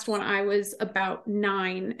passed when I was about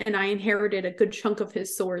 9, and I inherited a good chunk of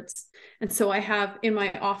his swords. And so I have in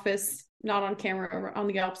my office, not on camera, on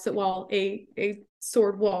the opposite wall, a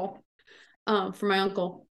sword wall for my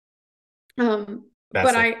uncle. That's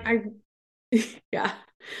But I yeah.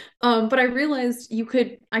 But I realized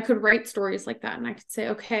I could write stories like that, and I could say,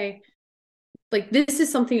 okay, like this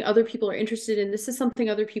is something other people are interested in. This is something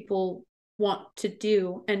other people want to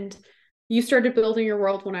do. And you started building your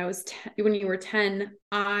world when when you were 10.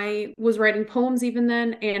 I was writing poems even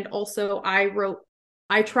then, and also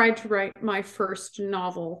I tried to write my first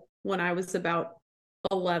novel when I was about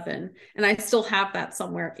 11, and I still have that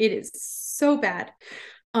somewhere. It is so bad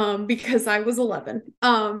because I was 11.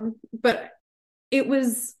 But it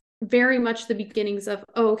was very much the beginnings of,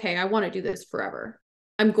 oh, okay, I want to do this forever.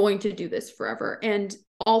 I'm going to do this forever. And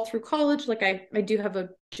all through college, like I do have a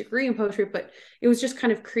degree in poetry, but it was just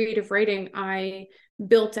kind of creative writing. I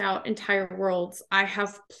built out entire worlds. I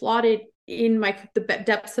have plotted in the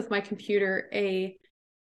depths of my computer a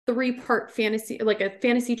 3-part fantasy, like a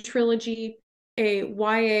fantasy trilogy, a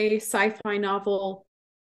YA sci-fi novel,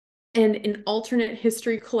 and an alternate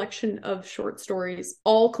history collection of short stories,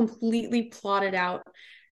 all completely plotted out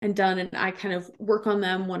and done. And I kind of work on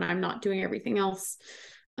them when I'm not doing everything else.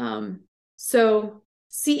 So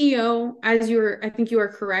CEO, I think you are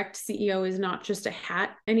correct. CEO is not just a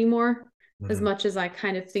hat anymore, as much as I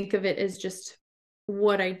kind of think of it as just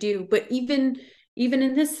what I do. But even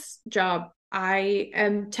in this job, I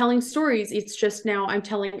am telling stories. It's just now I'm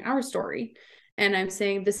telling our story, and I'm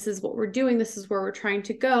saying this is what we're doing, this is where we're trying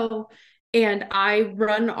to go, and I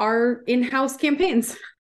run our in-house campaigns.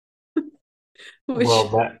 Which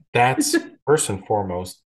Well, that's first and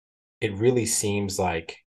foremost, it really seems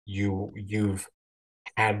like you've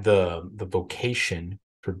had the vocation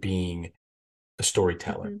for being a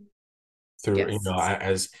storyteller through, yes.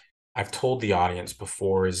 as I've told the audience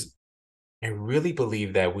before, is I really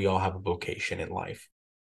believe that we all have a vocation in life.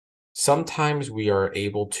 sometimes we are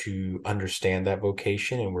able to understand that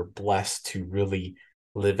vocation and we're blessed to really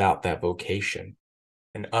live out that vocation.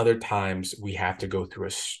 And other times we have to go through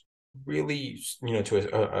really,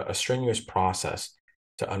 to a strenuous process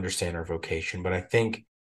to understand our vocation. But I think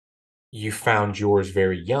you found yours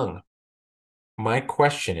very young. My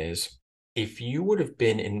question is, if you would have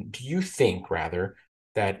been in, do you think rather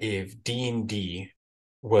that if D&D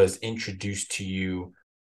was introduced to you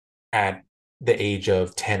at the age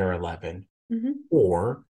of 10 or 11, Mm-hmm.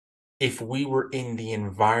 or if we were in the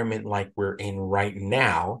environment like we're in right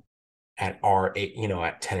now at our,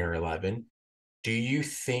 at 10 or 11, do you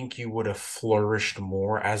think you would have flourished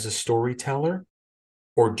more as a storyteller?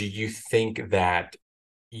 Or do you think that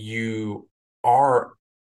you are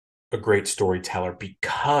a great storyteller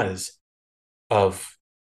because of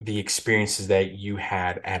the experiences that you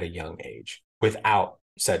had at a young age without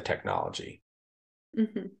said technology?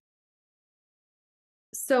 Mm-hmm.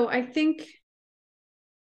 So I think,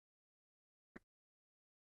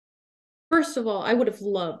 first of all, I would have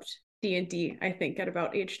loved D&D, I think, at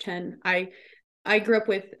about age 10. I grew up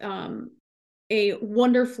with a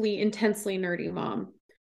wonderfully intensely nerdy mom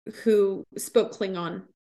who spoke Klingon,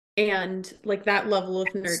 and like that level of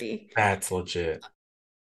nerdy. That's legit.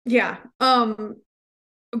 Yeah.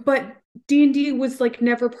 But D&D was like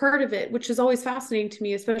never part of it, which is always fascinating to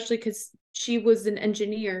me, especially because she was an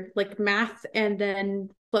engineer, like math and then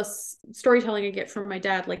plus storytelling I get from my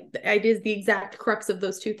dad. Like it is the exact crux of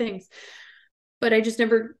those two things. But I just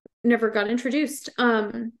never got introduced.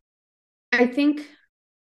 I think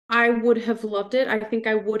I would have loved it. I think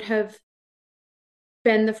I would have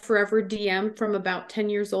been the forever DM from about 10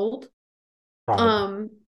 years old. Probably.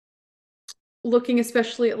 Looking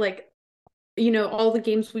especially at like, all the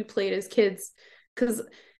games we played as kids, because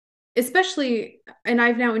especially, and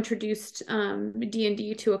I've now introduced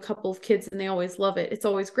D&D to a couple of kids and they always love it. It's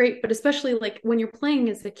always great, but especially like when you're playing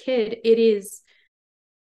as a kid, it is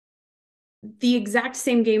the exact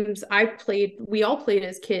same games we all played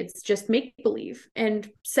as kids, just make believe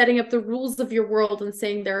and setting up the rules of your world and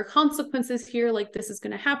saying there are consequences here, like this is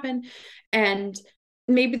going to happen. And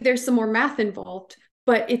maybe there's some more math involved,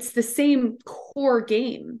 but it's the same core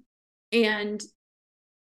game. And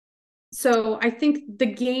so I think the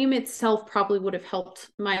game itself probably would have helped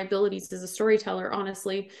my abilities as a storyteller,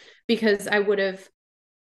 honestly, because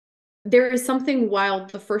there is something wild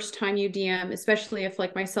the first time you DM, especially if,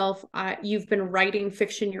 like myself, you've been writing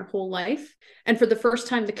fiction your whole life, and for the first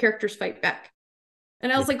time the characters fight back.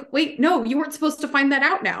 And I was like, wait, no, you weren't supposed to find that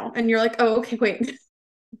out now. And you're like, oh, okay, wait.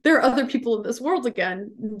 There are other people in this world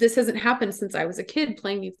again. This hasn't happened since I was a kid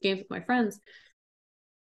playing these games with my friends.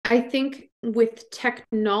 I think with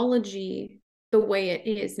technology the way it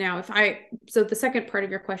is now, so the second part of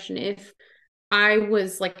your question, if I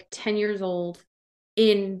was like 10 years old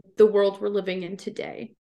in the world we're living in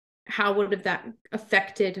today, how would have that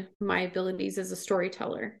affected my abilities as a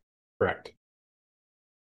storyteller? Correct.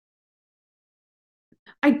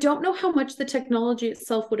 I don't know how much the technology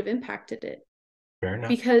itself would have impacted it. Fair enough.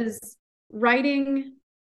 Because writing,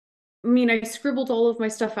 I scribbled all of my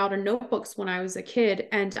stuff out in notebooks when I was a kid,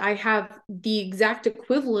 and I have the exact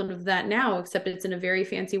equivalent of that now, except it's in a very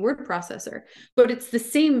fancy word processor. But it's the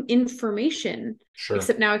same information, Sure.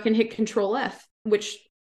 except now I can hit Control F, which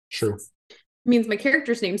means my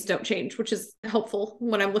characters' names don't change, which is helpful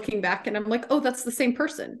when I'm looking back and I'm like, oh, that's the same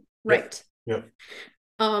person. Right. Yep.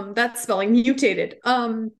 That spelling mutated.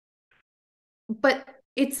 But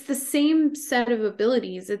it's the same set of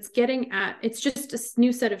abilities. It's just a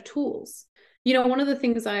new set of tools. One of the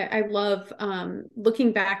things I love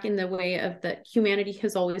looking back in the way of that humanity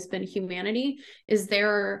has always been humanity is there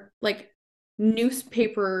are like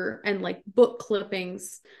newspaper and like book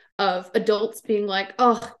clippings of adults being like,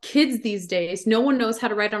 oh, kids these days, no one knows how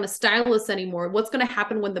to write on a stylus anymore. What's going to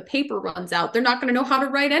happen when the paper runs out? They're not going to know how to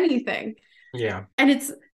write anything. Yeah. And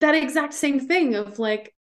it's that exact same thing of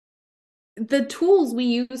like, the tools we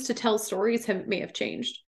use to tell stories may have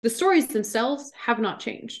changed. The stories themselves have not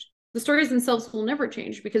changed. The stories themselves will never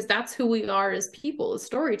change because that's who we are as people, as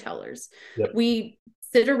storytellers. Yep. We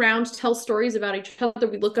sit around, tell stories about each other.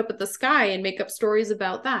 We look up at the sky and make up stories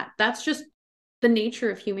about that. That's just the nature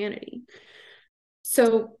of humanity.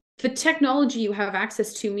 So the technology you have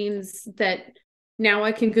access to means that now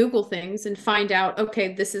I can Google things and find out,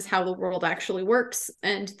 okay, this is how the world actually works.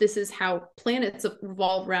 And this is how planets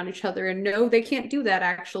revolve around each other. And no, they can't do that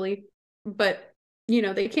actually, but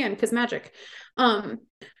they can because magic.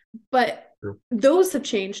 But those have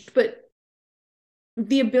changed, but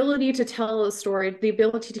the ability to tell a story, the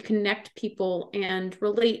ability to connect people and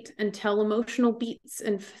relate and tell emotional beats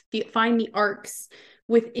and find the arcs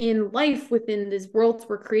within life, within these worlds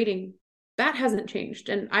we're creating, that hasn't changed.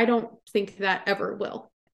 And I don't think that ever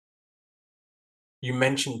will. You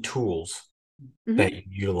mentioned tools that you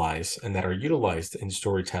utilize and that are utilized in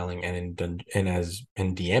storytelling and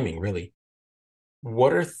in DMing, really.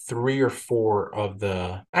 What are 3 or 4 of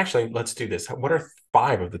the, actually, let's do this. What are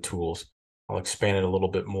 5 of the tools? I'll expand it a little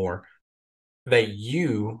bit more, that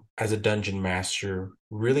you as a dungeon master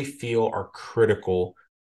really feel are critical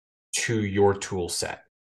to your tool set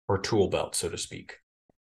or tool belt, so to speak.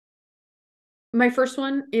 My first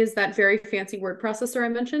one is that very fancy word processor I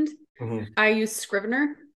mentioned. I use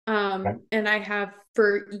Scrivener, and I have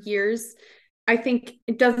for years. I think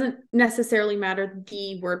it doesn't necessarily matter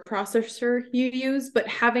the word processor you use, but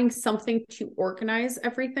having something to organize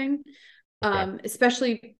everything,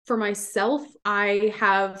 especially for myself, I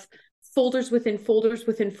have folders within folders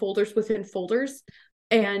within folders within folders.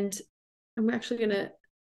 And I'm actually going to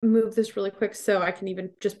move this really quick so I can even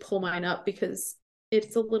just pull mine up because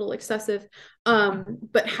it's a little excessive.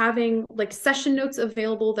 But having like session notes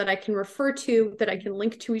available that I can refer to, that I can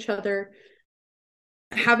link to each other,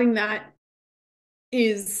 having that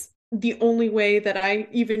is the only way that I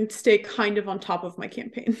even stay kind of on top of my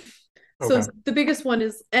campaign. So the biggest one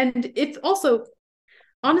is, and it's also,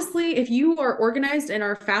 honestly, if you are organized and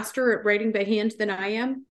are faster at writing by hand than I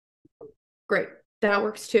am, great. That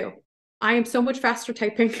works too. I am so much faster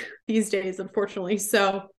typing these days, unfortunately.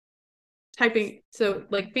 So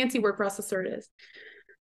like fancy word processor it is.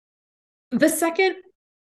 The second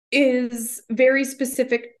is very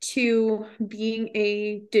specific to being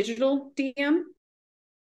a digital DM.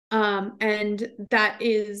 And that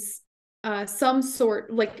is some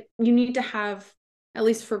sort, like you need to have, at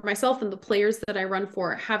least for myself and the players that I run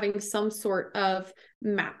for, having some sort of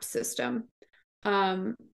map system.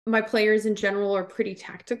 My players in general are pretty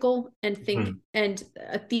tactical and think, and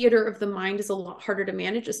a theater of the mind is a lot harder to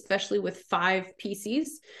manage, especially with 5 PCs.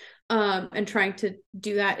 And trying to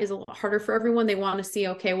do that is a lot harder for everyone. They want to see,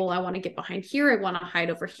 okay, well, I want to get behind here. I want to hide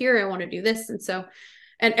over here. I want to do this.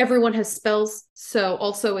 And everyone has spells. So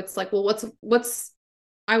also it's like, well,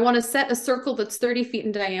 I want to set a circle that's 30 feet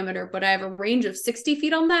in diameter, but I have a range of 60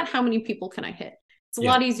 feet on that. How many people can I hit? It's a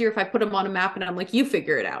lot easier if I put them on a map and I'm like, you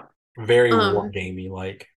figure it out. Very wargamey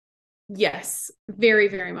like. Yes, very,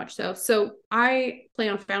 very much so. So I play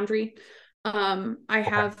on Foundry. I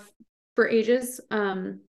have for ages.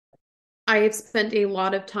 I have spent a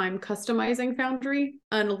lot of time customizing Foundry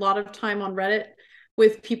and a lot of time on Reddit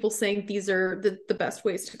with people saying these are the best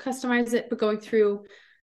ways to customize it, but going through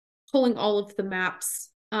pulling all of the maps.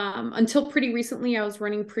 Until pretty recently, I was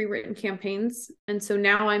running pre-written campaigns. And so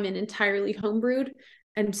now I'm in entirely homebrewed.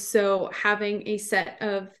 And so having a set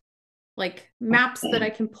of like maps that I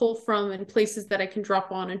can pull from and places that I can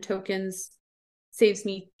drop on and tokens saves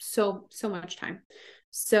me so much time.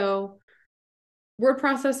 So word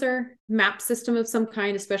processor, map system of some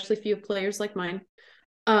kind, especially if you have players like mine.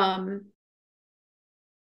 I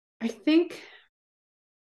think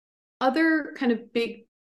other kind of big,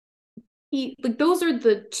 like those are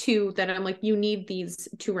the 2 that I'm like, you need these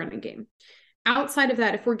to run a game. Outside of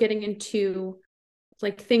that, if we're getting into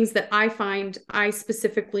like things that I find I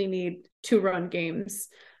specifically need to run games,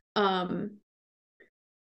 I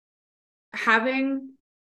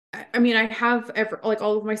have like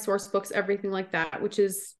all of my source books, everything like that, which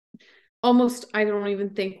is almost, I don't even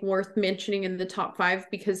think worth mentioning in the top 5,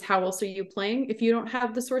 because how else are you playing if you don't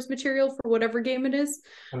have the source material for whatever game it is?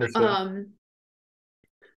 Understood.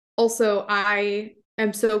 Also, I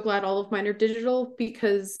am so glad all of mine are digital,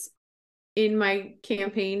 because in my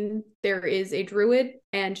campaign there is a druid,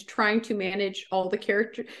 and trying to manage all the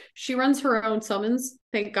characters, she runs her own summons,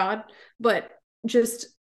 thank God, but just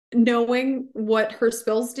knowing what her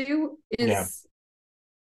spells do is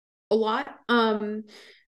a lot.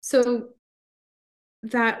 So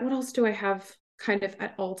that, what else do I have kind of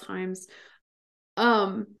at all times?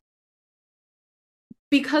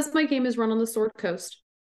 Because my game is run on the Sword Coast,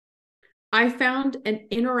 I found an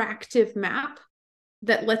interactive map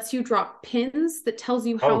that lets you drop pins that tells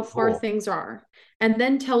you how far things are, and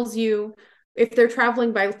then tells you if they're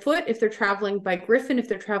traveling by foot, if they're traveling by griffin, if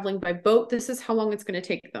they're traveling by boat, this is how long it's going to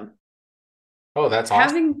take them. Oh, that's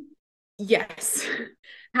awesome. Yes.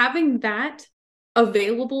 Having that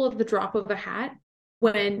available at the drop of a hat,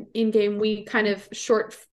 when in game we kind of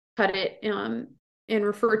shortcut it and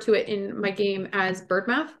refer to it in my game as bird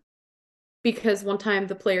math, because one time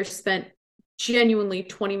the players spent genuinely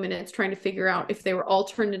 20 minutes trying to figure out if they were all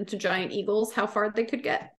turned into giant eagles, how far they could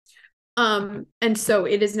get. And so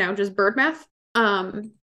it is now just bird math.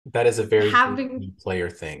 That is a very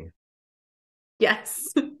player thing.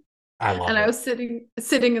 Yes. I love And I it. was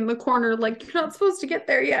sitting in the corner, like, you're not supposed to get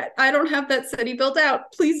there yet. I don't have that city built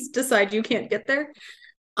out. Please decide you can't get there.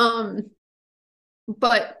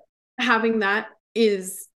 But having that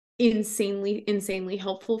is insanely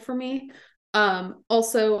helpful for me.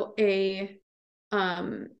 Also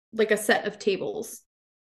like a set of tables,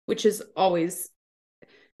 which is always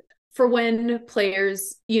for when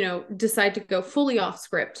players, decide to go fully off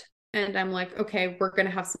script. And I'm like, okay, we're going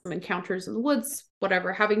to have some encounters in the woods,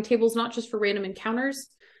 whatever. Having tables, not just for random encounters.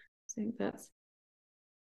 I think that's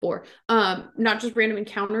 4. Not just random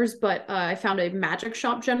encounters, but I found a magic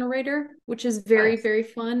shop generator, which is very, Nice. very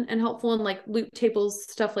fun and helpful, and like loot tables,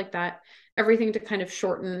 stuff like that. Everything to kind of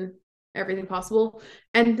shorten everything possible.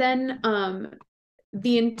 And then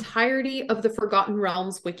the entirety of the Forgotten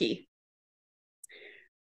Realms wiki.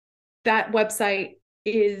 That website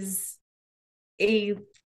is a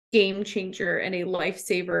game changer and a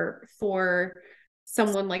lifesaver for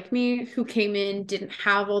someone like me who came in, didn't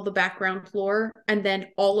have all the background lore, and then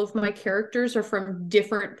all of my characters are from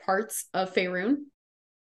different parts of Faerun.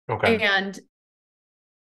 Okay. And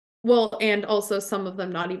also some of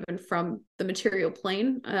them not even from the material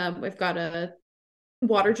plane. We've got a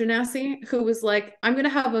water genasi who was like, I'm going to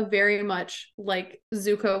have a very much like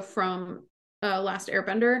Zuko from Last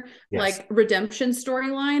Airbender, Yes. like redemption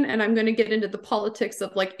storyline, and I'm going to get into the politics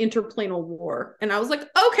of like interplanal war. And I was like,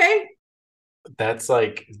 okay. That's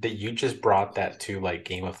like that you just brought that to like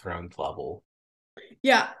Game of Thrones level.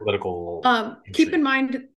 Yeah. Political Keep in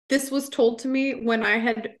mind, this was told to me when I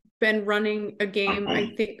had been running a game,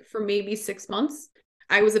 I think for maybe 6 months.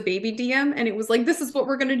 I was a baby DM and it was like, this is what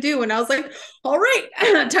we're going to do. And I was like, all right,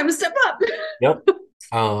 time to step up. Yep.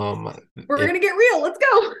 We're going to get real. Let's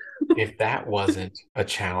go. If that wasn't a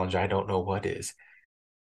challenge, I don't know what is.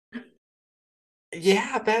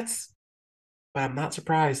 Yeah, but I'm not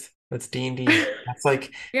surprised. That's D&D. That's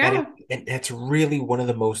like, Yeah. and it's really one of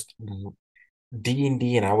the most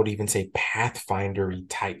D&D, and I would even say Pathfinder-y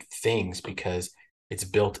type things because it's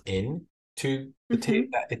built in to the table.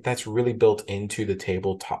 That's really built into the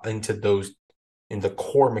tabletop, in the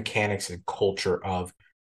core mechanics and culture of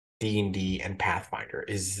D&D and Pathfinder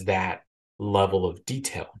is that level of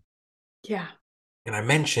detail. Yeah. And I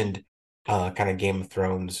mentioned kind of Game of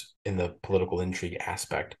Thrones in the political intrigue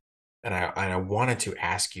aspect. And I wanted to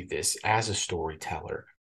ask you this as a storyteller.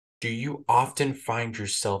 Do you often find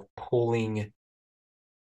yourself pulling,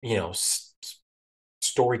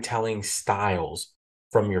 storytelling styles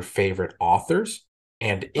from your favorite authors?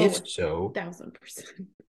 And if so, 1,000%.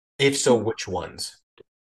 if so, which ones?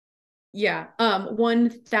 Yeah,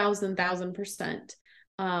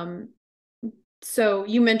 1,000%. So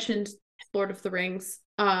you mentioned Lord of the Rings.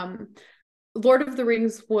 Lord of the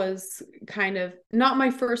Rings was kind of not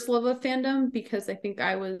my first love of fandom because I think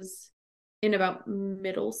I was in about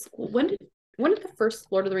middle school. When did the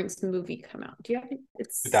first Lord of the Rings movie come out? Do you have it?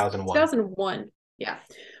 It's 2001. 2001. Yeah.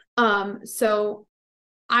 So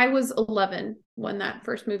I was 11 when that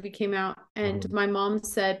first movie came out, and my mom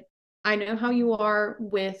said, I know how you are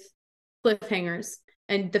with cliffhangers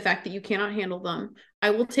and the fact that you cannot handle them. I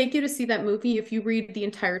will take you to see that movie if you read the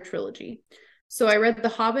entire trilogy. So I read The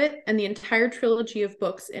Hobbit and the entire trilogy of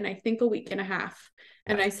books in I think a week and a half.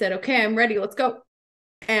 And I said, okay, I'm ready. Let's go.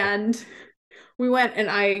 And we went, and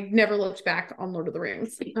I never looked back on Lord of the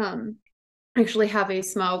Rings. I actually have a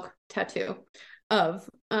Smaug tattoo of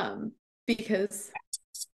because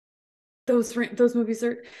those movies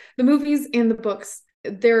are the movies and the books,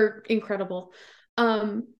 they're incredible.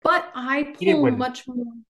 But I pull much more.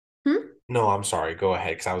 No, I'm sorry. Go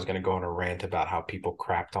ahead, because I was going to go on a rant about how people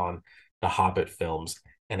crapped on the Hobbit films,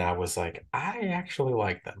 and I was like, I actually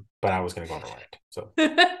like them, but I was going to go on a rant, so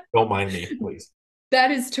don't mind me, please.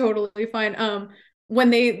 That is totally fine.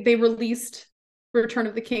 When they released Return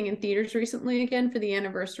of the King in theaters recently again for the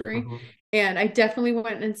anniversary, and I definitely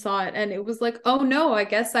went and saw it, and it was like, oh no, I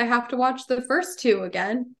guess I have to watch the first 2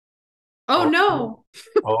 again. Oh no.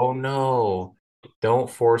 Oh no. Don't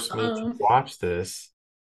force me to watch this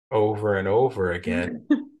over and over again.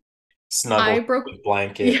 Snuggle with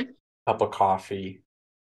blanket, cup of coffee.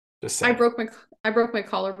 Just saying. I broke my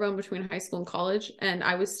collarbone between high school and college, and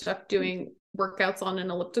I was stuck doing workouts on an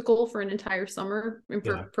elliptical for an entire summer in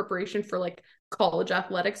preparation for like college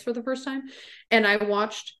athletics for the first time. And I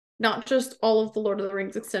watched not just all of the Lord of the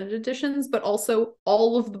Rings extended editions, but also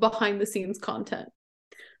all of the behind the scenes content.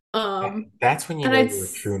 That's when you know you're a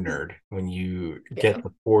true nerd, when you get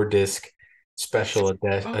the 4-disc special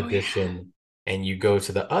edition and you go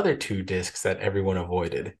to the other 2 discs that everyone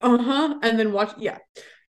avoided. And then watch,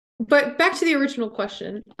 but back to the original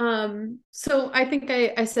question. So I think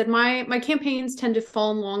I said my campaigns tend to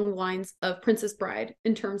fall along the lines of Princess Bride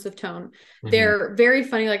in terms of tone. They're very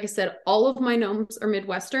funny. Like I said, all of my gnomes are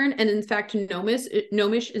Midwestern, and in fact,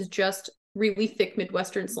 gnomish is just really thick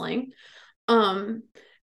Midwestern slang. Um,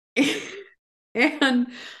 and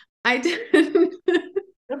I did.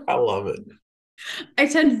 I love it. I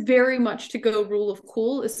tend very much to go rule of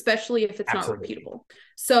cool, especially if it's Absolutely. not repeatable.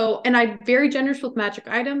 So, and I'm very generous with magic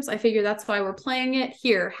items. I figure that's why we're playing it.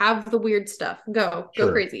 Here, have the weird stuff. Go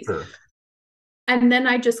crazy. Sure. And then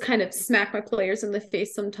I just kind of smack my players in the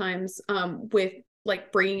face sometimes with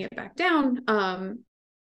like bringing it back down.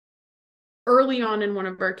 Early on in one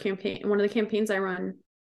of the campaigns I run,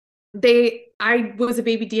 I was a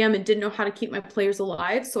baby DM and didn't know how to keep my players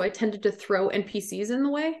alive, so I tended to throw NPCs in the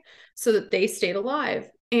way so that they stayed alive.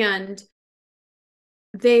 And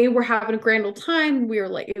they were having a grand old time. We were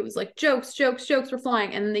like, it was like jokes were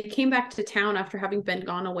flying. And then they came back to town after having been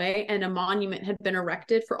gone away, and a monument had been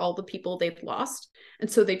erected for all the people they've lost. And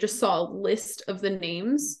so they just saw a list of the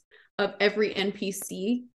names of every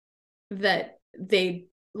NPC that they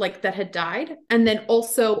like that had died, and then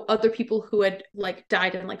also other people who had like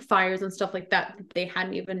died in like fires and stuff like that they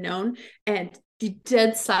hadn't even known. And the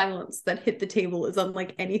dead silence that hit the table is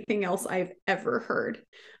unlike anything else I've ever heard.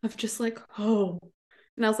 Of just like, oh.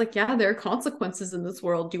 And I was like, yeah, there are consequences in this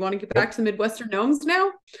world. Do you want to get back to Midwestern gnomes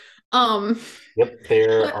now? Yep,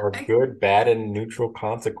 there are good, bad, and neutral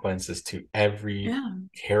consequences to every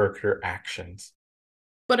character actions.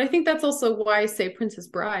 But I think that's also why I say Princess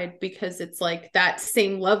Bride, because it's like that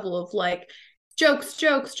same level of like jokes,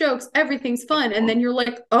 everything's fun. And then you're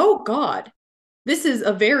like, oh God, this is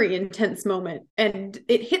a very intense moment. And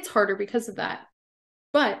it hits harder because of that.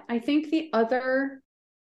 But I think the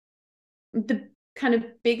kind of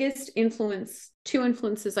biggest two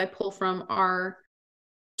influences I pull from are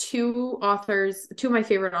two of my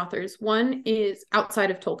favorite authors. One is outside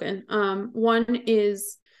of Tolkien. One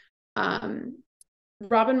is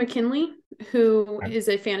Robin McKinley, who is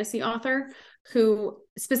a fantasy author who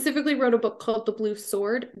specifically wrote a book called The Blue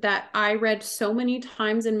Sword that I read so many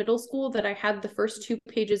times in middle school that I had the first 2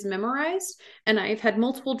 pages memorized, and I've had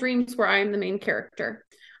multiple dreams where I am the main character.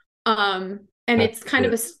 And it's kind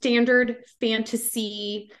of a standard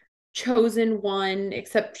fantasy chosen one,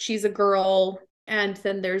 except she's a girl, and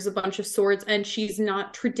then there's a bunch of swords, and she's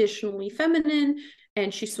not traditionally feminine,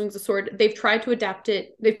 and she swings a sword. They've tried to adapt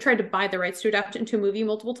it. They've tried to buy the rights to adapt it into a movie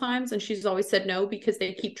multiple times, and she's always said no because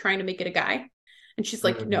they keep trying to make it a guy. And she's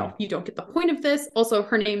like, no, you don't get the point of this. Also,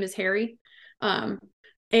 her name is Harry.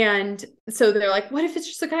 And so they're like, what if it's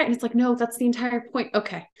just a guy? And it's like, no, that's the entire point.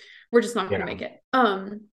 Okay, we're just not going to make it.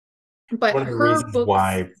 But one of the reasons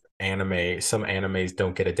why some animes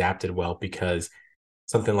don't get adapted well, because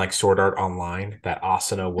something like Sword Art Online, that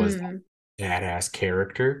Asuna was that badass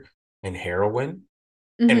character and heroine,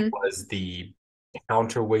 and it was the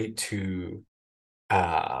counterweight to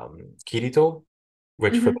Kirito,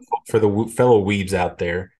 which for the fellow weebs out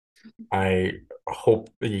there, I hope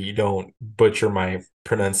you don't butcher my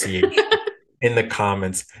pronunciation in the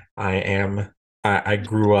comments. I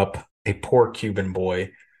grew up a poor Cuban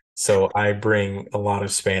boy, so I bring a lot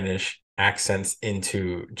of Spanish accents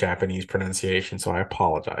into Japanese pronunciation, so I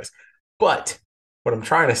apologize. But what I'm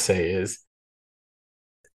trying to say is,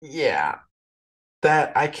 yeah,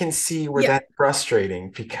 that I can see where that's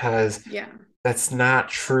frustrating, because that's not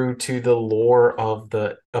true to the lore of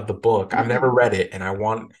the book. I've never read it, and I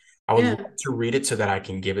would love to read it so that I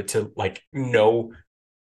can give it to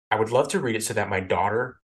I would love to read it so that my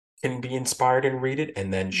daughter can be inspired and read it,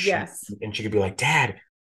 and then she could be like, Dad,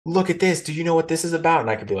 look at this. Do you know what this is about? And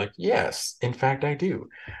I could be like, yes, in fact, I do.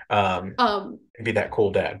 Be that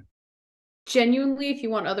cool dad. Genuinely, if you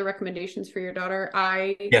want other recommendations for your daughter,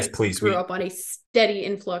 yes, please. Grew up on a steady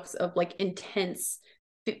influx of like intense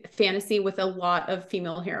fantasy with a lot of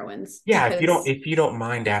female heroines. Yeah, if you don't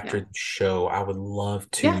mind after the show, I would love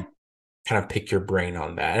to kind of pick your brain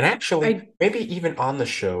on that. And actually, maybe even on the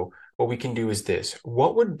show, what we can do is this.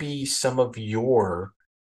 What would be some of your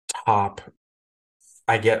top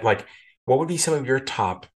what would be some of your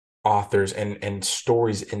top authors and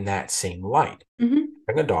stories in that same light?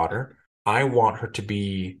 Like a daughter, I want her to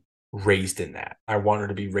be raised in that. I want her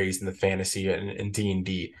to be raised in the fantasy and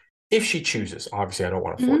D&D if she chooses. Obviously, I don't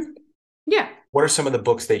want to force it. Yeah. What are some of the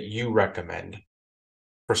books that you recommend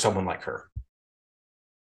for someone like her?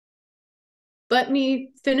 Let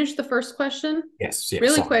me finish the first question. Yes,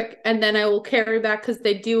 really quick, and then I will carry back because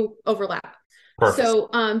they do overlap. Perfect. So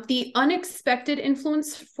the unexpected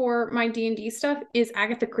influence for my D&D stuff is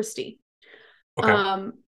Agatha Christie.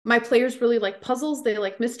 Okay. my players really like puzzles, they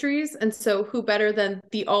like mysteries, and so who better than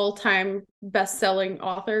the all-time best-selling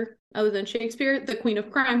author other than Shakespeare, the Queen of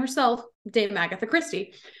Crime herself, Dame Agatha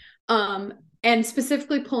Christie. And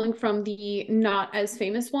specifically pulling from the not as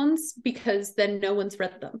famous ones, because then no one's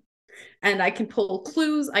read them. And I can pull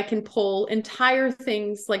clues, I can pull entire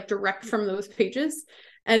things like direct from those pages,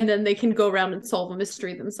 and then they can go around and solve a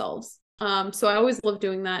mystery themselves. So I always love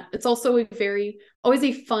doing that. It's also always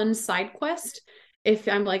a fun side quest. If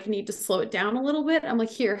I'm like, need to slow it down a little bit, I'm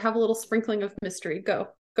like, here, have a little sprinkling of mystery. Go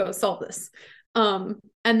solve this. And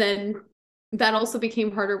then that also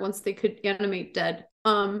became harder once they could animate dead.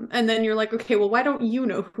 And then you're like, okay, well, why don't you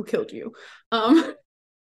know who killed you?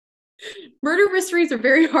 Murder mysteries are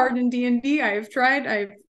very hard in D&D. I've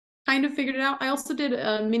kind of figured it out. I also did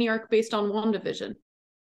a mini arc based on WandaVision.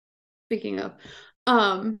 Speaking of,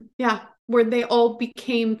 yeah, where they all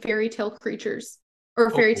became fairy tale creatures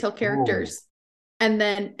or fairy tale characters. And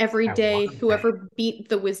then every day, whoever beat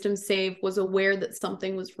the wisdom save was aware that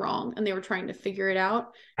something was wrong and they were trying to figure it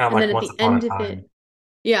out. Kind of and like then at Once the Upon end a of Time. it,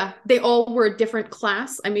 yeah, they all were a different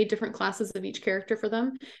class. I made different classes of each character for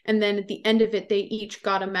them. And then at the end of it, they each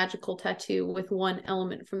got a magical tattoo with one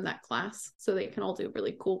element from that class. So they can all do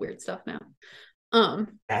really cool, weird stuff now.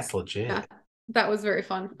 That's legit. Yeah, that was very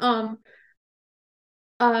fun.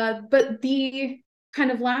 But the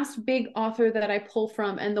kind of last big author that I pull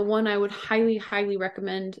from, and the one I would highly, highly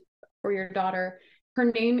recommend for your daughter, her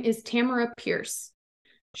name is Tamara Pierce.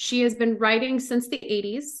 She has been writing since the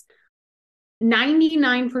 80s.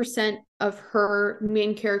 99% of her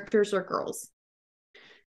main characters are girls.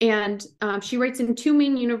 And she writes in two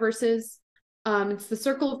main universes. It's the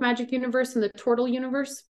Circle of Magic universe and the Tortle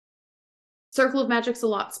universe. Circle of Magic's a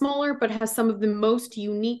lot smaller, but has some of the most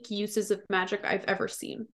unique uses of magic I've ever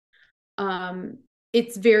seen.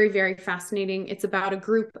 It's very, very fascinating. It's about a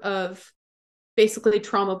group of basically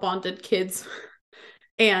trauma bonded kids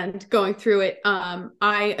and going through it.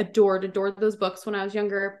 I adored those books when I was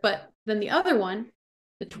younger, but then the other one,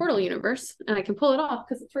 the Tortle universe, and I can pull it off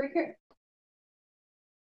because it's right here.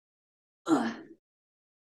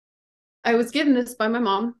 I was given this by my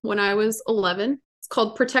mom when I was 11. It's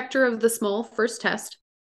called Protector of the Small, First Test.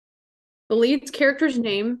 The lead's character's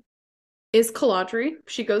name is Caladri.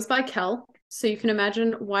 She goes by Kel, so you can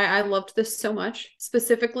imagine why I loved this so much.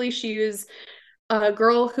 Specifically, she is a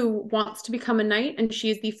girl who wants to become a knight, and she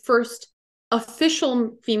is the first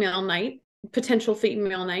official female knight, potential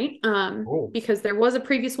female knight, because there was a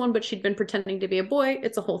previous one, but she'd been pretending to be a boy.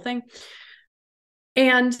 It's a whole thing.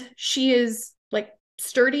 And she is like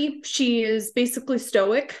sturdy. She is basically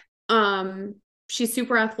stoic. She's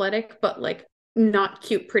super athletic, but like not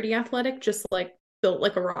cute, pretty athletic, just like built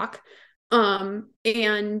like a rock.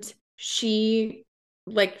 And she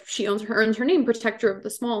earns her name Protector of the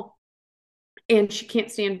Small. And she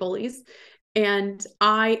can't stand bullies. And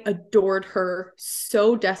I adored her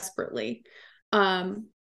so desperately.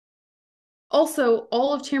 Also,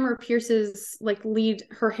 all of Tamara Pierce's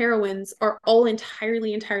her heroines are all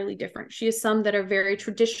entirely different. She has some that are very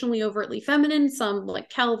traditionally overtly feminine, some like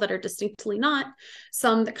Kel that are distinctly not,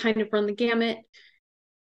 some that kind of run the gamut.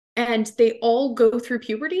 And they all go through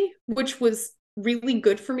puberty, which was really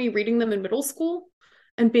good for me reading them in middle school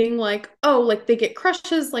and being like, oh, like they get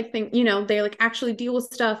crushes, like they like actually deal with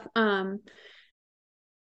stuff. And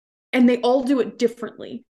they all do it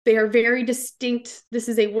differently. They are very distinct. This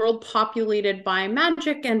is a world populated by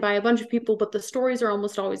magic and by a bunch of people, but the stories are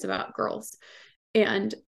almost always about girls.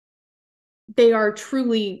 And they are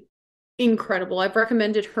truly incredible. I've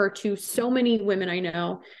recommended her to so many women I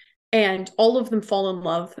know, and all of them fall in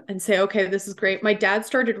love and say, okay, this is great. My dad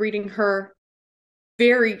started reading her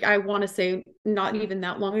I want to say not even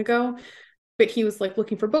that long ago, but he was like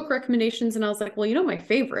looking for book recommendations. And I was like, well, my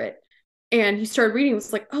favorite. And he started reading,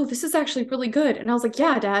 was like, oh, this is actually really good. And I was like,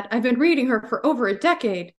 yeah, Dad, I've been reading her for over a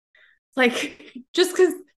decade. Like, just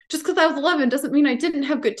because I was 11 doesn't mean I didn't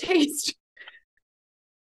have good taste.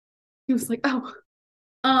 He was like, oh.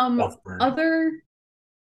 Other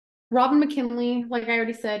Robin McKinley, like I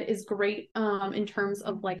already said, is great in terms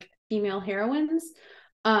of like female heroines.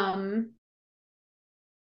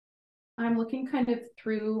 I'm looking kind of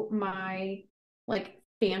through my like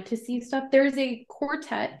fantasy stuff. There's a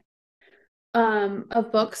quartet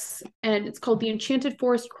of books, and it's called The Enchanted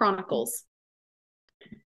Forest Chronicles.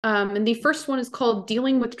 And the first one is called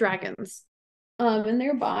Dealing with Dragons. And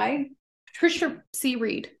they're by Trisha C.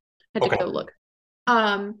 Reed. I had to go look.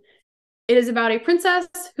 It is about a princess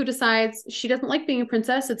who decides she doesn't like being a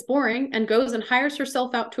princess, it's boring, and goes and hires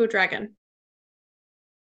herself out to a dragon.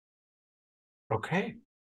 Okay.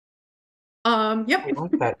 Yep.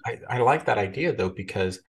 I like that idea though,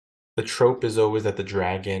 because the trope is always that the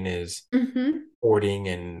dragon is Mm-hmm. hoarding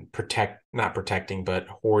and not protecting, but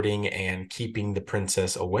hoarding and keeping the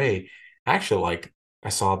princess away. Actually, like I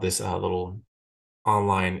saw this little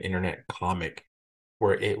online internet comic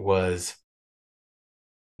where it was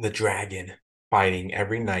the dragon fighting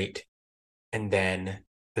every night, and then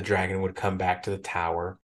the dragon would come back to the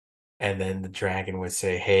tower, and then the dragon would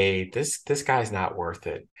say, "Hey, this guy's not worth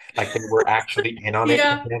it." Like they were actually in on it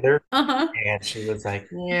Yeah. together, Uh-huh. and she was like,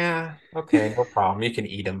 "Yeah, okay, no problem. You can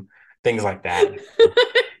eat him." Things like that.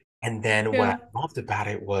 And then what Yeah. I loved about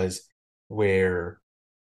it was where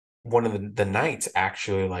one of the knights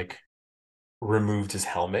actually like removed his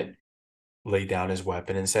helmet, laid down his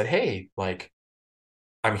weapon, and said, "Hey, like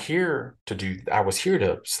I was here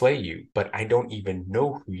to slay you, but I don't even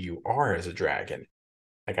know who you are as a dragon.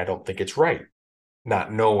 Like I don't think it's right."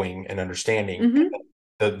 Not knowing and understanding Mm-hmm.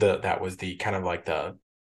 that was the kind of like the,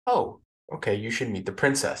 oh, okay, you should meet the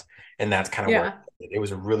princess. And that's kind of where Yeah. it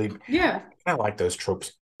was a really Yeah. kind of like those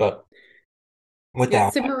tropes. But with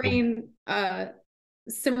Yeah. that,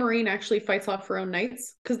 Cimarine actually fights off her own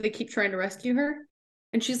knights because they keep trying to rescue her.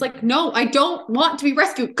 And she's like, no, I don't want to be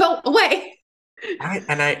rescued. Go away.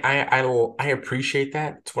 I appreciate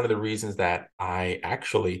that. It's one of the reasons that I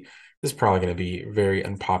actually, this is probably going to be very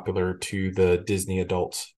unpopular to the Disney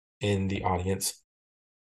adults in the audience.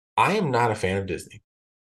 I am not a fan of Disney.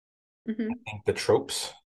 I Mm-hmm. think the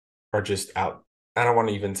tropes are just out. I don't want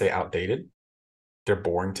to even say outdated. They're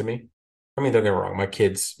boring to me. I mean, don't get me wrong. My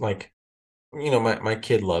kids like, my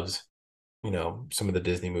kid loves, some of the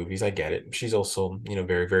Disney movies. I get it. She's also,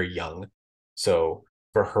 very, very young. So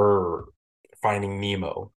for her, Finding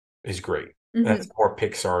Nemo is great. That's Mm-hmm. more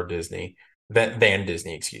Pixar Disney than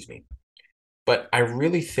Disney, excuse me. But I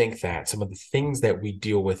really think that some of the things that we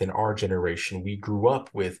deal with in our generation, we grew up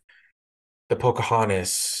with the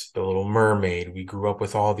Pocahontas, the Little Mermaid. We grew up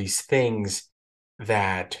with all these things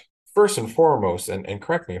that, first and foremost, and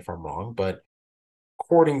correct me if I'm wrong, but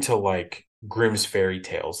according to like Grimm's fairy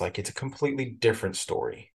tales, like it's a completely different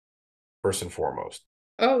story, first and foremost.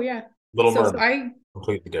 Oh yeah. Little So Mermaid,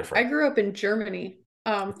 completely I different. grew up in Germany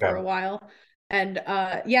for Okay. a while. And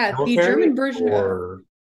yeah, the Military German version of or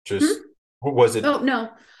hmm? just what was it? Oh no.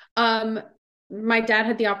 Um my dad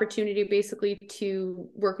had the opportunity basically to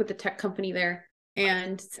work with a tech company there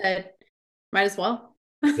and said, might as well.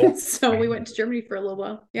 Yeah. So we went to Germany for a little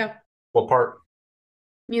while. Yeah. What part?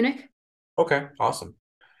 Munich. Okay, awesome.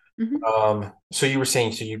 Hmm. So you were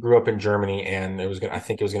saying, so you grew up in Germany and I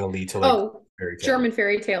think it was gonna lead to like Oh, fairy tale. German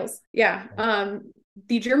fairy tales. Yeah.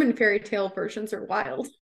 The German fairy tale versions are wild.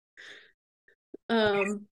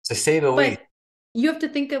 Um, To say the least. but you have to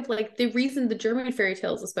think of like the reason the German fairy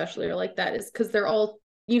tales especially are like that is because they're all,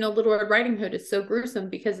 Little Red Riding Hood is so gruesome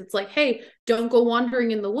because it's like, hey, don't go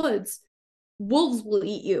wandering in the woods. Wolves will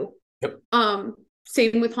eat you. Yep.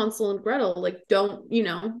 Same with Hansel and Gretel. Like, don't,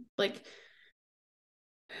 like,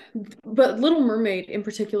 but Little Mermaid in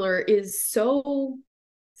particular is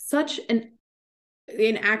such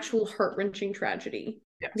an actual heart-wrenching tragedy.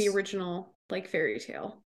 The Yes. original like fairy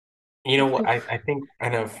tale. You know what? Oof. I think I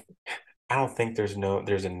don't think there's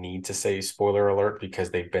a need to say spoiler alert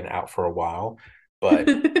because they've been out for a while, but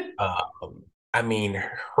I mean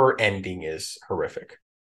her ending is horrific.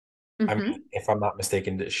 I mean, Hmm. if I'm not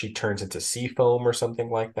mistaken, she turns into sea foam or something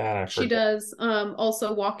like that. I She forget. does.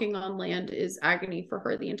 Also, walking on land is agony for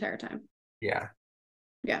her the entire time. Yeah.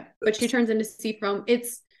 Yeah, but she turns into sea foam.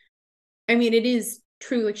 I mean, it is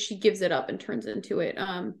true. Like she gives it up and turns into it.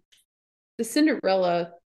 The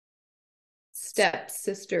Cinderella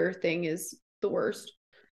stepsister thing is the worst.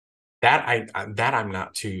 That I'm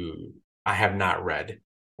not too I have not read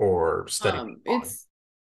or studied Um, on. it's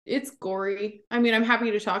it's gory. I mean, I'm happy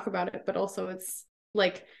to talk about it, but also it's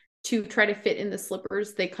like to try to fit in the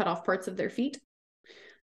slippers, they cut off parts of their feet.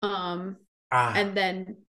 Um, Ah, and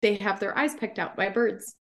then they have their eyes pecked out by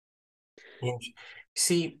birds. and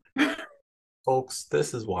see, folks,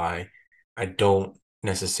 this is why I don't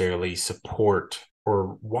necessarily support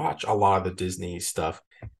or watch a lot of the Disney stuff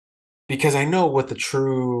because I know what the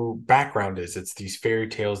true background is. It's these fairy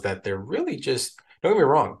tales that they're really just, don't get me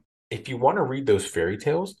wrong. If you want to read those fairy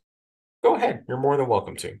tales, go ahead. You're more than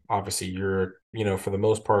welcome to. Obviously, for the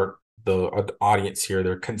most part, the audience here,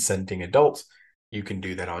 they're consenting adults. You can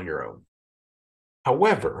do that on your own.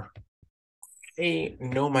 However, I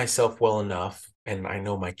know myself well enough and I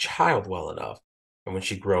know my child well enough. And when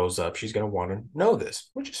she grows up, she's going to want to know this,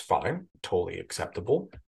 which is fine, totally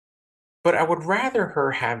acceptable. But I would rather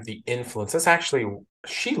her have the influence.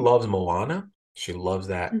 She loves Moana. She loves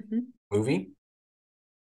that Mhm. movie.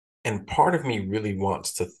 And part of me really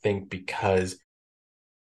wants to think because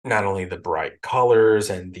not only the bright colors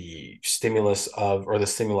and the stimulus of, or the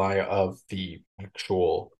stimuli of the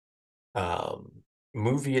actual um,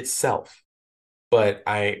 movie itself, but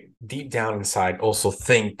I deep down inside also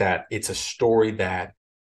think that it's a story that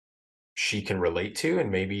she can relate to,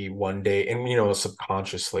 and maybe one day, and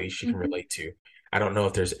subconsciously she can Mhm. relate to. I don't know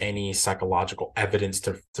if there's any psychological evidence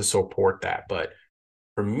to support that, but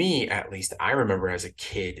for me at least, I remember as a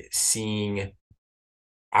kid seeing,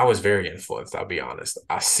 I was very influenced, I'll be honest.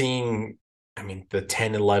 Seeing, I mean, the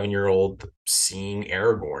 10, 11-year-old seeing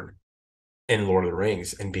Aragorn in Lord of the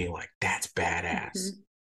Rings and being like, that's badass. Mhm.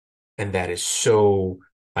 And that is so,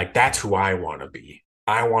 like, that's who I want to be.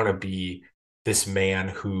 I want to be this man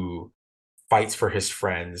who fights for his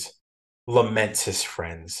friends, laments his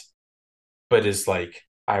friends, but is like,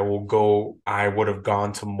 I would have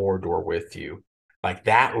gone to Mordor with you. Like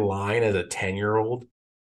that line as a 10-year-old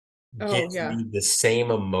Oh gives yeah. me the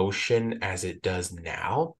same emotion as it does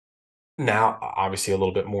now. Now, obviously, a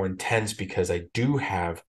little bit more intense because I do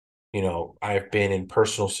have, I've been in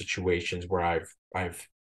personal situations where I've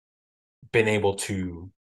been able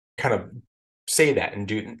to kind of say that and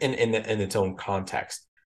do it in its own context.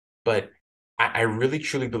 But I really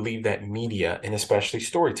truly believe that media, and especially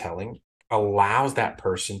storytelling, allows that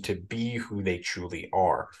person to be who they truly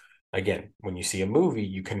are. Again, when you see a movie,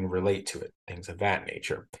 you can relate to it, things of that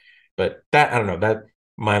nature. But that, I don't know, that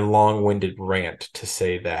my long-winded rant to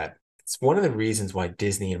say that it's one of the reasons why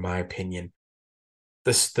Disney, in my opinion,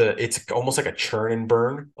 it's almost like a churn and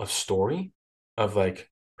burn of story of like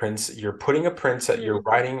you're putting a princess, you're Mhm.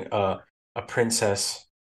 writing a princess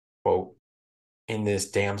quote in this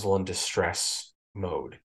damsel in distress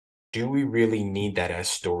mode. Do we really need that as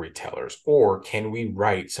storytellers, or can we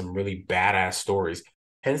write some really badass stories?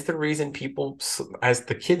 Hence the reason people, as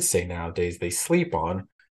the kids say nowadays, they sleep on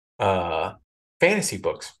uh fantasy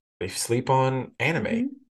books. They sleep on anime, Mhm.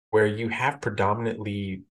 where you have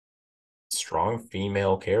predominantly strong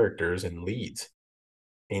female characters and leads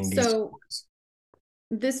in these So stories.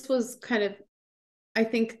 this was kind of, I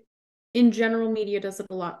think in general, media does it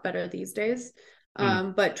a lot better these days.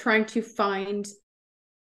 Mm, But trying to find,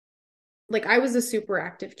 like, I was a super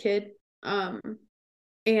active kid,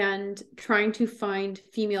 and trying to find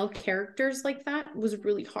female characters like that was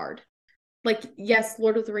really hard. Like, yes,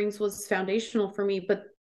 Lord of the Rings was foundational for me, but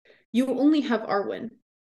you only have Arwen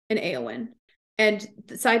and Eowyn. And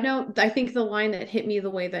side note, I think the line that hit me the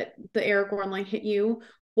way that the Aragorn line hit you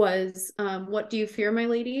was, "What do you fear, my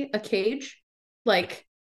lady? A cage?" Like,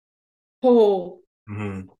 oh,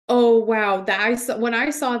 mhm. oh wow! That I saw when I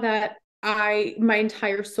saw that, my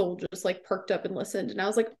entire soul just like perked up and listened, and I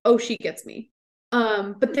was like, "Oh, she gets me."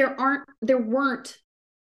 But there weren't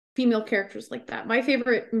female characters like that. My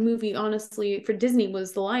favorite movie, honestly, for Disney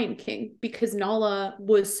was The Lion King because Nala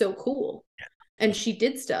was so cool and she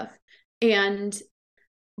did stuff. And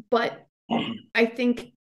but I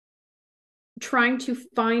think trying to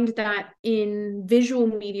find that in visual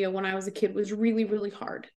media when I was a kid was really, really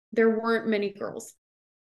hard. There weren't many girls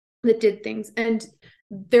that did things. And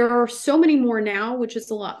there are so many more now, which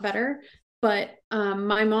is a lot better. But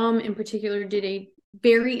my mom in particular did a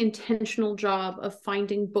very intentional job of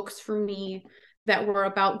finding books for me that were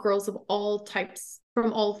about girls of all types,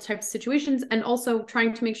 from all types of situations, and also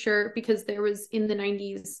trying to make sure, because there was in the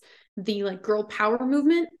 90s the like girl power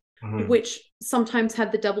movement, Mhm. which sometimes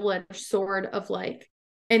had the double-edged sword of like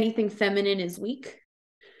anything feminine is weak,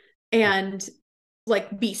 and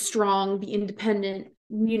like be strong, be independent,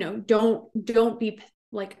 don't be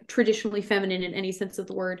like traditionally feminine in any sense of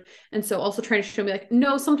the word. And so also trying to show me like,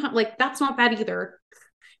 no, sometimes like that's not bad either.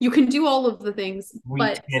 You can do all of the things, we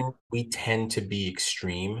but tend we tend to be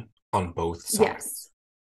extreme on both yes. sides.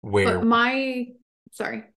 Where But my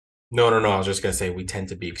sorry. no, I was just gonna say we tend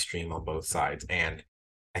to be extreme on both sides, and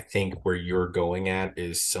I think where you're going at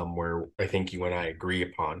is somewhere I think you and I agree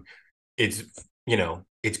upon. It's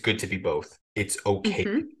it's good to be both. It's okay to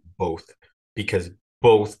be Mm-hmm. both because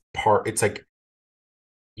both part. It's like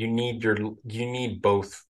you need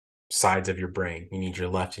both sides of your brain. You need your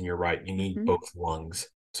left and your right. You need Mm-hmm. both lungs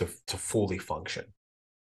to fully function.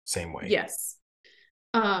 Same way. Yes.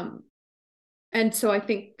 Um, and so I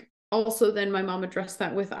think also then my mom addressed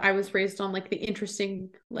that with, I was raised on like the interesting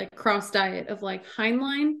like cross diet of like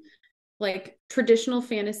Heinlein, like traditional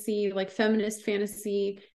fantasy, like feminist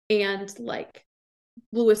fantasy, and like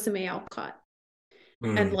Lewis and May Alcott,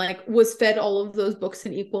 and Mm, like was fed all of those books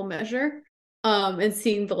in equal measure. And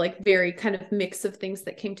seeing the like very kind of mix of things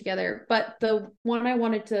that came together. But the one I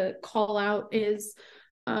wanted to call out is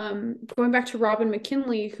going back to Robin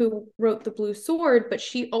McKinley, who wrote The Blue Sword, but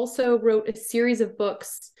she also wrote a series of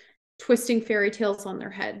books twisting fairy tales on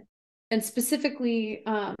their head. and specifically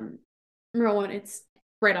Rowan, it's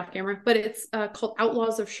right off camera, but it's called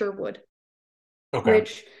Outlaws of Sherwood, Okay.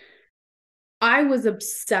 which I was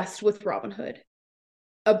obsessed with Robin Hood.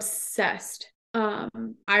 Obsessed.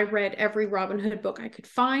 I read every Robin Hood book I could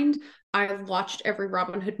find. I watched every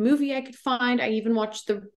Robin Hood movie I could find. I even watched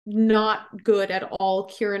the not good at all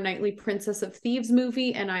Keira Knightley Princess of Thieves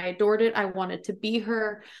movie, and I adored it. I wanted to be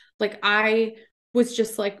her. Like, I was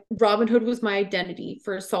just like, Robin Hood was my identity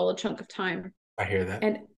for a solid chunk of time. I hear that.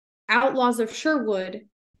 And Outlaws of Sherwood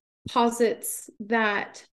posits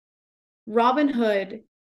that Robin Hood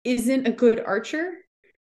isn't a good archer.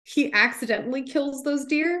 He accidentally kills those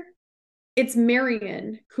deer. It's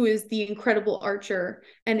Marion who is the incredible archer,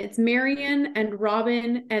 and it's Marion and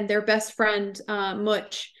Robin and their best friend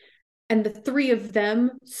Much, and the three of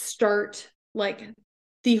them start like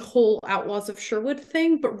the whole Outlaws of Sherwood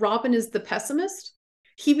thing. But Robin is the pessimist.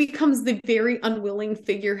 He becomes the very unwilling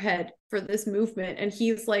figurehead for this movement, and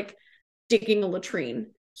he's like digging a latrine.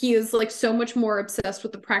 He is like so much more obsessed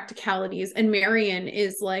with the practicalities, and Marion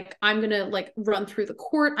is like, I'm gonna like run through the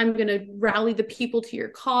court, I'm gonna rally the people to your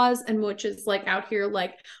cause, and Which is like out here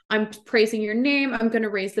like, I'm praising your name, I'm gonna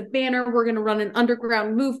raise the banner, we're gonna run an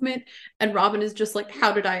underground movement. And Robin is just like,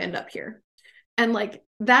 how did I end up here? And like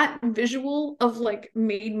that visual of like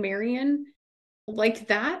Maid Marian like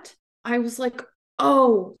that, I was like,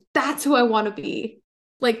 oh, that's who I want to be.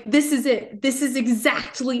 Like, this is it, this is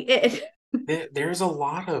exactly it. There's a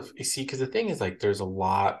lot of, you see, because the thing is like, there's a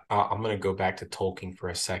lot. I'm going to go back to Tolkien for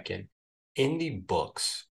a second. In the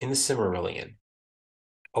books, in the Silmarillion,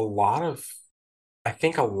 a lot of, I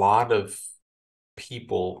think a lot of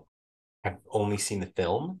people have only seen the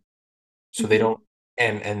film, so they don't,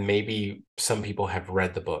 and maybe some people have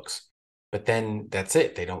read the books, but then that's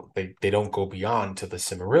it. They don't go beyond to the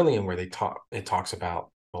Silmarillion where it talks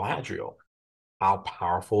about Galadriel, how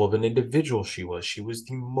powerful of an individual she was. She was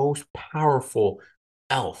the most powerful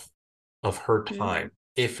elf of her time,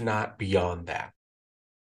 if not beyond that.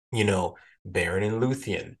 You know, Beren and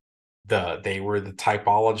Luthien, they were the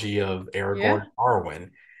typology of Aragorn, Yeah. Arwen,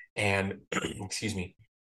 and excuse me,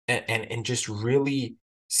 and just really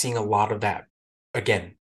seeing a lot of that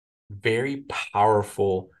again, very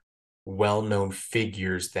powerful, well-known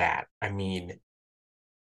figures that, I mean,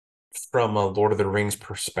 from a Lord of the Rings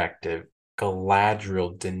perspective,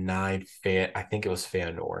 Galadriel denied I think it was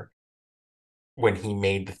Feanor when he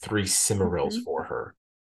made the three Cimmerils for her.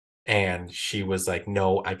 And she was like,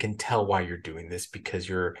 no, I can tell why you're doing this because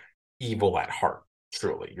you're evil at heart.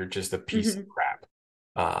 Truly. You're just a piece of crap.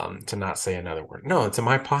 To not say another word. No, it's in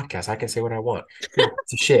my podcast. I can say what I want. You're a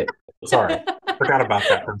piece of shit. Sorry. Forgot about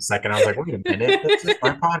that for a second. I was like, wait a minute. This is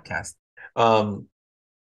my podcast.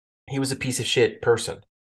 He was a piece of shit person.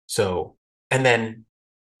 So, and then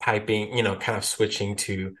piping, kind of switching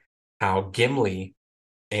to how Gimli,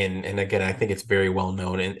 and again, I think it's very well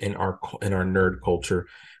known in our nerd culture,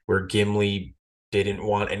 where Gimli didn't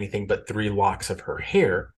want anything but 3 locks of her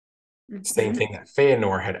hair. Same thing that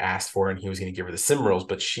Feanor had asked for, and he was going to give her the Cimmerals,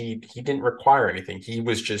 but he didn't require anything. He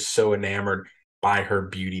was just so enamored by her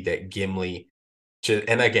beauty that Gimli just,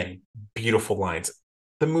 and again, beautiful lines.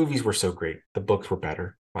 The movies were so great. The books were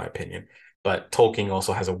better, my opinion. But Tolkien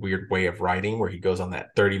also has a weird way of writing where he goes on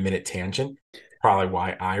that 30-minute tangent. Probably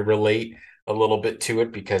why I relate a little bit to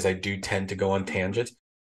it, because I do tend to go on tangents.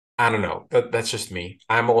 I don't know. That's just me.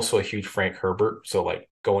 I'm also a huge Frank Herbert, so like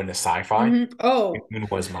going to sci-fi. Oh, Dune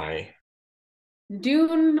was my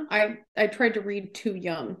Dune, I tried to read too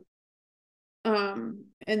young. And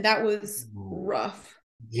that was rough.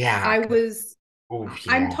 yeah. I'm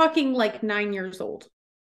Yeah. talking like 9 years old.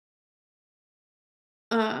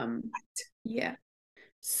 Yeah.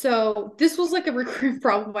 So this was like a recurring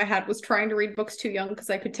problem I had, was trying to read books too young because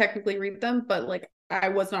I could technically read them, but like I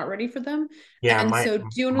was not ready for them. Yeah, And so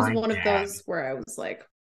Dune was my one of dad those where I was like,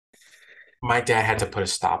 my dad had to put a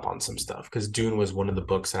stop on some stuff because Dune was one of the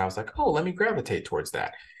books that I was like, oh, let me gravitate towards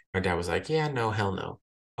that. My dad was like, yeah, no, hell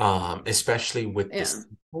no. Especially with the yeah.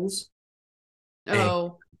 sequels. And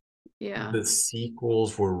Oh, yeah. the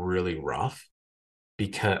sequels were really rough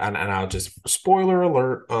because, and I'll just, spoiler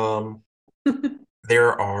alert,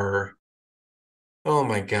 there are, oh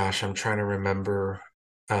my gosh, I'm trying to remember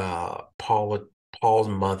Paul's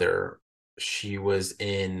mother. She was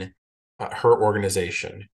in her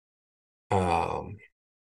organization. Um,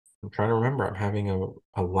 I'm trying to remember. I'm having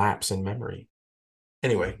a lapse in memory.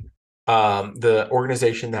 Anyway, the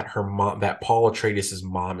organization that her mom, that Paul Atreides'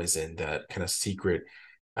 mom is in, that kind of secret,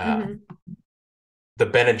 uh, the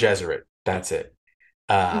Bene Gesserit. That's it.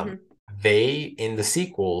 They, in the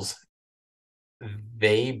sequels,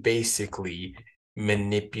 they basically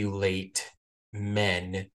manipulate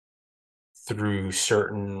men through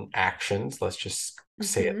certain actions. Let's just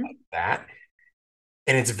say it Mhm. like that.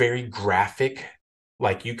 And it's very graphic.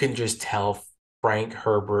 Like you can just tell Frank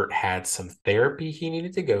Herbert had some therapy he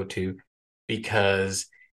needed to go to because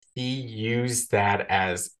he used that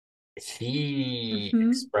as he Mhm.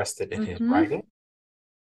 expressed it in his Mhm. writing.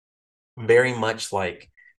 Very much like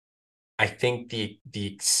I think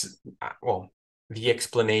well, the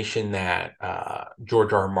explanation that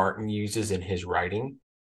George R. R. Martin uses in his writing,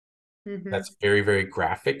 Mhm. that's very, very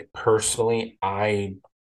graphic. Personally, I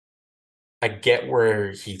get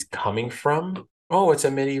where he's coming from. Oh, it's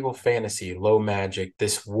a medieval fantasy, low magic.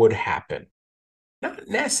 This would happen. Not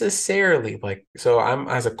necessarily. Like, so I'm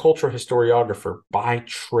as a cultural historiographer by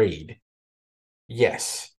trade.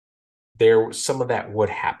 Yes, there some of that would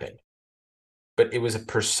happen, but it was a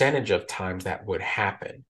percentage of times that would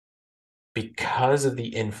happen because of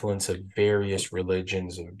the influence of various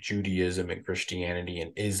religions of Judaism and Christianity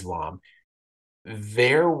and Islam.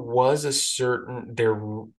 There was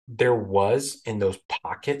in those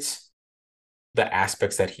pockets the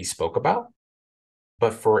aspects that he spoke about.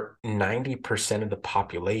 But for 90% of the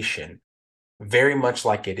population, very much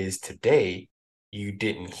like it is today, you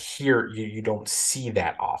don't see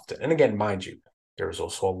that often. And again, mind you, there was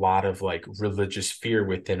also a lot of like religious fear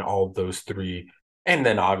within all of those three. And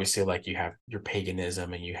then obviously, like you have your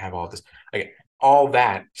paganism and you have all this, like all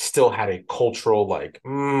that still had a cultural, like,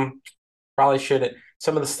 probably shouldn't.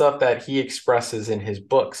 Some of the stuff that he expresses in his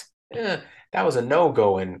books, that was a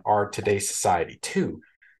no-go in our today's society too.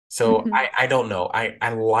 So Mhm. I don't know. I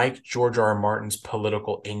like George R. R. Martin's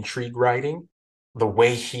political intrigue writing, the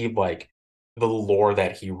way he like the lore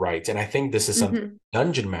that he writes. And I think this is something Mhm.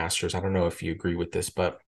 dungeon masters, I don't know if you agree with this,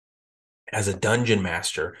 but as a dungeon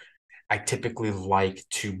master, I typically like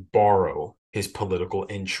to borrow his political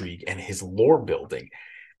intrigue and his lore building.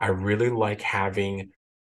 I really like having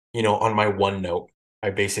on my OneNote, I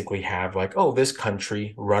basically have like, oh, this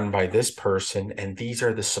country run by this person, and these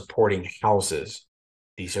are the supporting houses.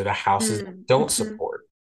 These are the houses that Mhm. don't Mhm. support.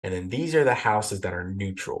 And then these are the houses that are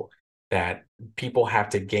neutral, that people have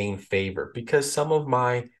to gain favor because some of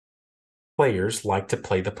my players like to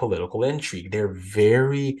play the political intrigue. They're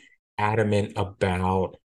very adamant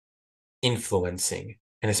about influencing.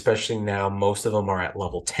 And especially now, most of them are at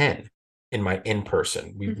level 10 in my in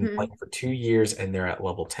person. We've been Mhm. playing for 2 years and they're at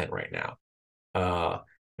level 10 right now. Uh,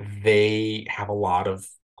 they have a lot of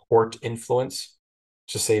court influence,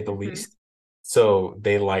 to say the Mhm. least. So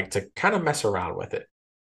they like to kind of mess around with it.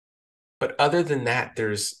 But other than that,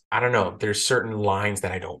 I don't know, there's certain lines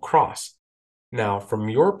that I don't cross. Now, from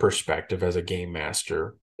your perspective as a game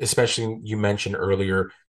master, especially you mentioned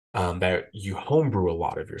earlier that you homebrew a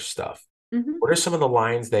lot of your stuff. Mhm. What are some of the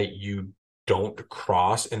lines that you don't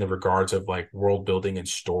cross in the regards of like world building and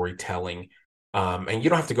storytelling? And you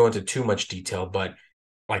don't have to go into too much detail, but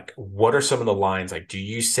like, what are some of the lines? Like, do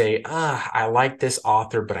you say, I like this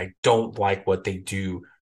author, but I don't like what they do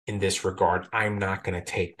in this regard. I'm not going to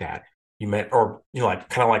take that. You meant, or, like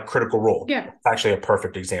kind of like Critical Role. Yeah. It's actually a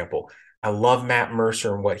perfect example. I love Matt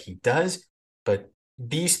Mercer and what he does, but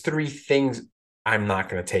these three things I'm not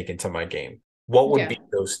going to take into my game. What would Yeah. be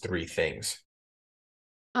those three things?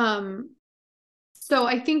 Um, so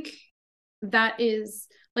I think that is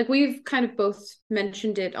like we've kind of both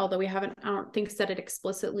mentioned it, although we haven't, I don't think, said it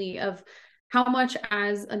explicitly, of how much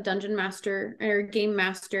as a dungeon master or game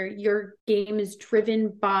master, your game is driven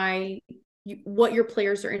by what your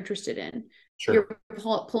players are interested in. Sure. You're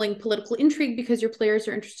pulling political intrigue because your players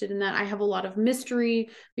are interested in that. I have a lot of mystery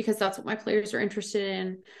because that's what my players are interested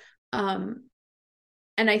in. Um,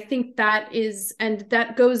 and I think that is, and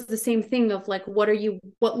that goes the same thing of like,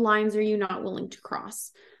 what lines are you not willing to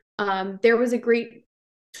cross? There was a great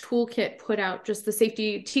toolkit put out, just the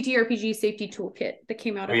safety TTRPG safety toolkit that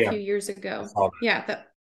came out Oh, a yeah. few years I ago. saw that. Yeah,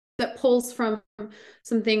 that pulls from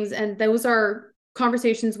some things, and those are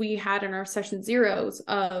conversations we had in our session zeros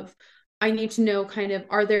of I need to know kind of,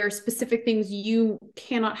 are there specific things you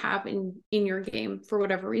cannot have in your game for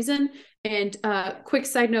whatever reason? And quick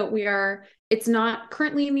side note, it's not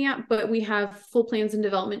currently in the app, but we have full plans in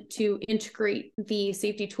development to integrate the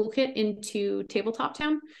safety toolkit into Tabletop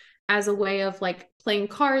Town as a way of like playing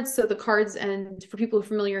cards. So the cards, and for people who are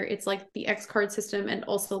familiar, it's like the X card system and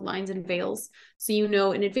also lines and veils. So you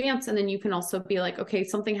know in advance, and then you can also be like, okay,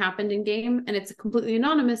 something happened in game and it's completely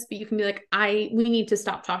anonymous, but you can be like, we need to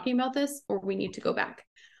stop talking about this or we need to go back.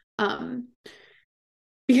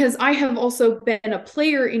 Because I have also been a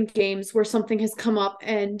player in games where something has come up,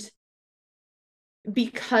 and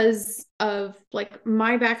because of like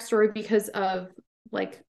my backstory, because of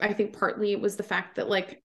like, I think partly it was the fact that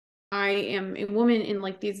like I am a woman in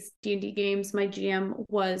like these D&D games. My GM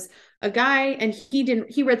was a guy, and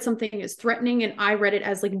he read something as threatening, and I read it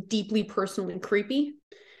as like deeply personal and creepy,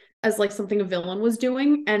 as like something a villain was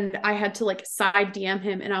doing. And I had to like side DM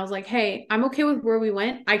him, and I was like, hey, I'm okay with where we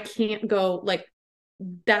went. I can't go like,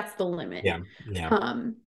 that's the limit. Yeah. Yeah.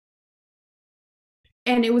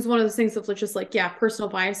 And it was one of those things of just like, yeah, personal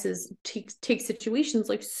biases take situations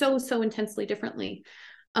like so intensely differently.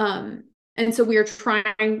 And so we are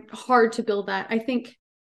trying hard to build that. I think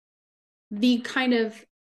the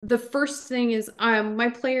first thing is my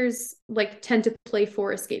players like tend to play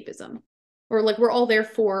for escapism, or like we're all there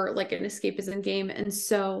for like an escapism game. And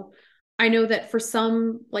so I know that for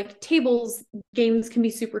some like tables, games can be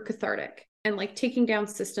super cathartic, and like taking down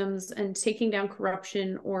systems and taking down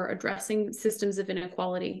corruption or addressing systems of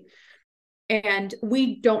inequality. And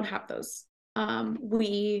we don't have those.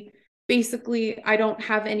 We basically, I don't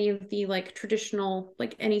have any of the like traditional,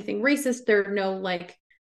 like anything racist. There are no like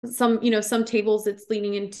some tables it's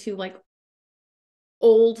leaning into like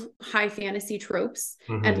old high fantasy tropes,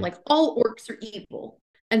 and like all orcs are evil.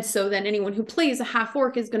 And so then anyone who plays a half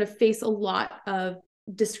orc is going to face a lot of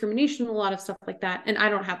discrimination, a lot of stuff like that. And I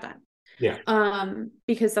don't have that. Yeah.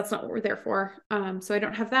 Because that's not what we're there for. So I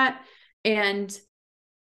don't have that. And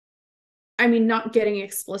I mean, not getting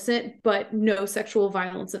explicit, but no sexual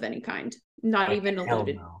violence of any kind. Not Like, even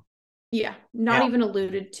alluded. no. Yeah, not Hell. even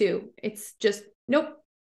alluded to. It's just nope.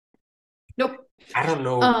 I don't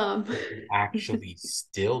know if they actually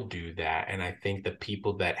still do that. And I think the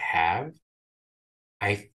people that have,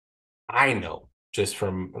 I know just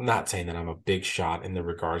from, I'm not saying that I'm a big shot in the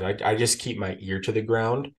regards. I just keep my ear to the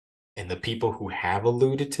ground. And the people who have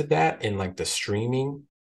alluded to that in like the streaming,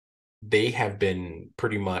 they have been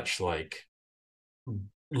pretty much like,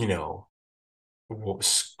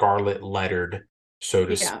 scarlet lettered, so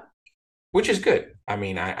to speak, which is good. I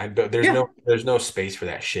mean, there's no space for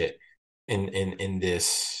that shit in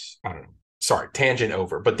this. I don't know. Sorry, tangent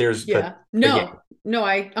over, but there's no,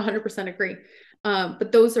 I 100% agree.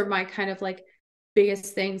 But those are my kind of like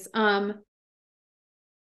biggest things.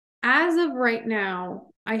 As of right now,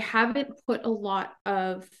 I haven't put a lot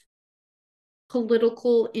of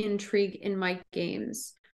political intrigue in my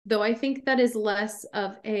games, though I think that is less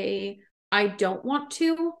of a I don't want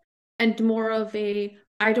to, and more of a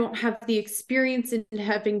I don't have the experience in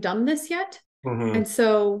having done this yet. And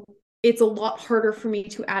so it's a lot harder for me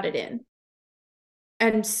to add it in.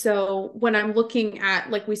 And so when I'm looking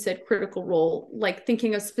at, like we said, Critical Role, like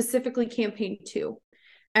thinking of specifically campaign 2,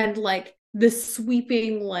 and like the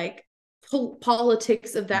sweeping like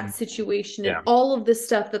politics of that situation, and all of this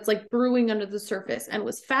stuff that's like brewing under the surface, and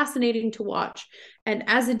was fascinating to watch. And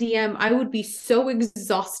as a DM, I would be so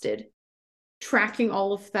exhausted tracking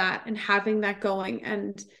all of that and having that going.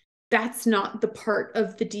 And that's not the part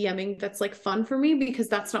of the DMing that's like fun for me, because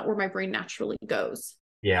that's not where my brain naturally goes.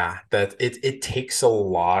 Yeah, that it takes a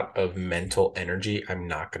lot of mental energy. I'm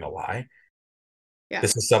not gonna lie. Yeah.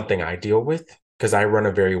 This is something I deal with because I run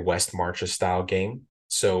a very West Marches style game.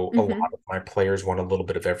 So a lot of my players want a little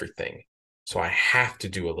bit of everything. So I have to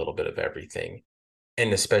do a little bit of everything.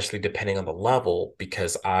 And especially depending on the level,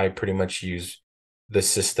 because I pretty much use the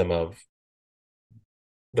system of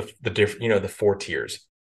the different, the 4 tiers.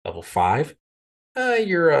 Level 5,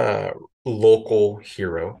 you're a local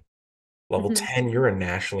hero. Level 10, you're a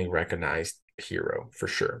nationally recognized hero for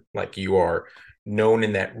sure. Like, you are known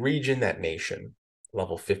in that region, that nation.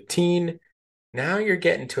 Level 15, now you're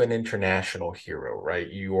getting to an international hero, right?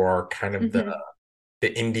 You are kind of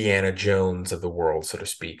the Indiana Jones of the world, so to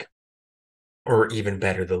speak. Or even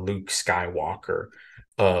better, the Luke Skywalker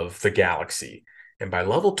of the galaxy. And by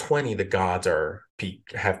level 20, the gods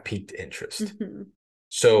have peaked interest.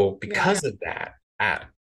 So because of that, at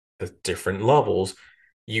the different levels,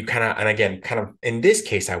 you kind of, and again, kind of in this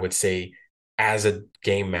case, I would say, as a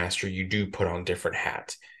game master, you do put on different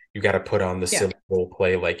hats. You got to put on the silly role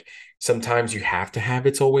play. Like, sometimes you have to have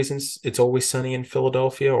It's Always Sunny in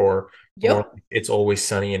Philadelphia, or It's Always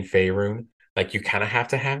Sunny in Faerun. Like, you kind of have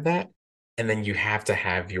to have that. And then you have to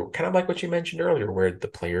have your, kind of like what you mentioned earlier, where the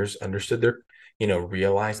players understood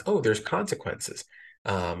realized, oh, there's consequences.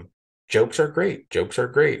 Jokes are great.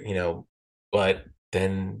 But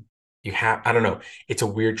then I don't know, it's a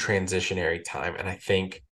weird transitionary time. And I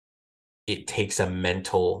think it takes I'm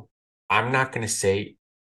not going to say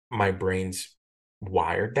my brain's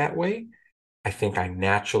wired that way. I think I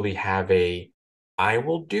naturally have I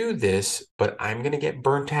will do this, but I'm going to get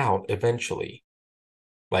burnt out eventually.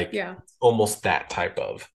 Like, almost that type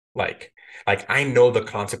of like I know the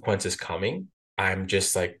consequences coming. I'm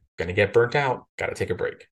just like going to get burnt out. Got to take a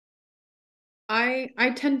break.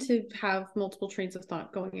 I tend to have multiple trains of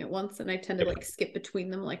thought going at once, and I tend to Yep. like skip between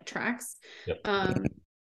them like tracks. Yep.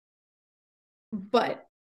 But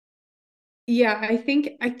yeah, I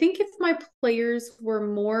think if my players were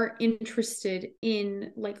more interested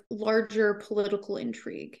in like larger political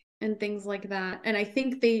intrigue and things like that, and I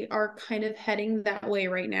think they are kind of heading that way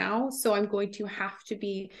right now. So I'm going to have to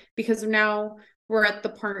be, because now we're at the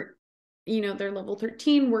part, they're level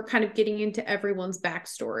 13, we're kind of getting into everyone's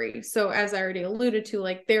backstory. So as I already alluded to,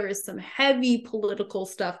 like there is some heavy political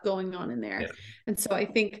stuff going on in there. Yeah. And so I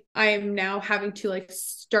think I am now having to like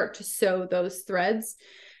start to sew those threads.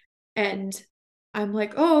 And I'm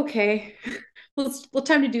like, oh, okay, well,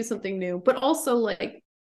 time to do something new. But also, like,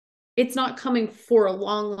 it's not coming for a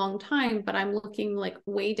long, long time, but I'm looking like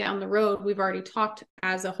way down the road. We've already talked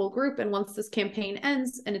as a whole group. And once this campaign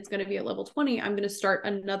ends and it's going to be at level 20, I'm going to start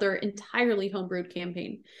another entirely homebrewed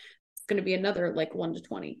campaign. It's going to be another like 1 to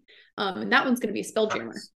 20. And that one's going to be a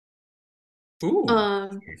Spelljammer. Nice. Ooh,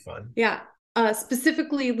 very fun. Yeah.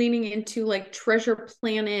 Specifically leaning into like Treasure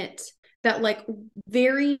Planet, that like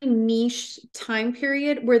very niche time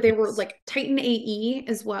period where they were like Titan AE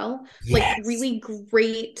as well. Yes. Like really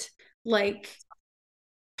great, like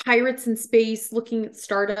pirates in space looking at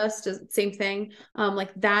Stardust, same thing.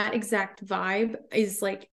 Like that exact vibe is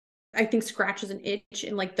like, I think scratches an itch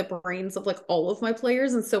in like the brains of like all of my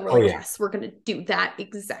players. And so we're like, yes, we're going to do that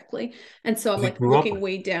exactly. And so I'm like looking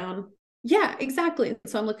way down. Yeah, exactly.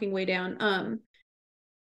 So I'm looking way down.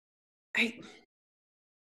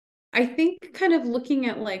 I think kind of looking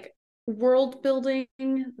at like world building,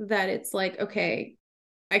 that it's like, okay,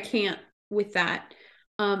 I can't with that.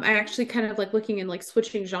 I actually kind of like looking and like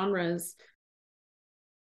switching genres.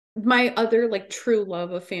 My other like true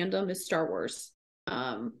love of fandom is Star Wars.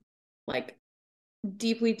 Like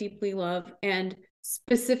deeply, deeply love, and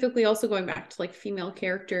specifically also going back to like female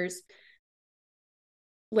characters.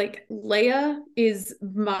 Like Leia is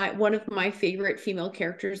one of my favorite female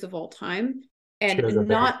characters of all time, and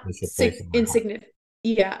not insignificant.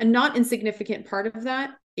 Yeah, a not insignificant part of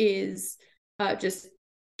that is just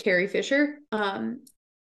Carrie Fisher.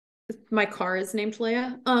 My car is named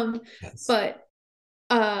Leia. Yes. But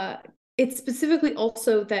it's specifically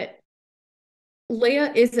also that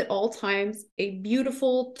Leia is at all times a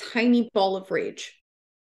beautiful tiny ball of rage.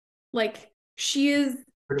 Like she is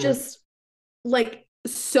just like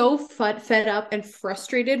so fed up and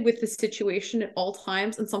frustrated with the situation at all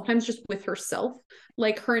times, and sometimes just with herself.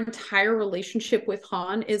 Like her entire relationship with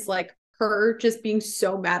Han is like her just being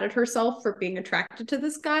so mad at herself for being attracted to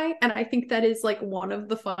this guy, and I think that is like one of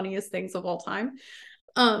the funniest things of all time.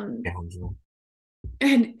 And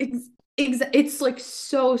it's like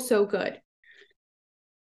so good.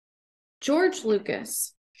 George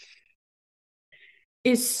Lucas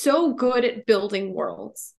is so good at building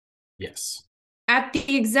worlds. Yes. At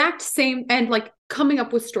the exact same, and like coming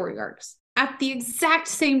up with story arcs at the exact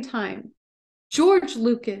same time. George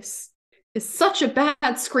Lucas is such a bad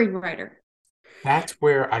screenwriter. That's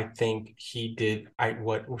where I think he did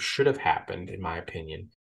what should have happened, in my opinion,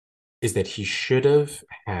 is that he should have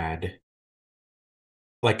had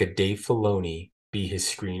like a Dave Filoni be his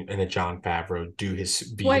screen and a Jon Favreau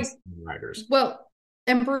his screenwriters. Well,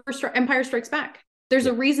 Empire Strikes Back. There's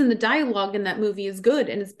a reason the dialogue in that movie is good,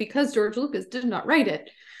 and it's because George Lucas did not write it.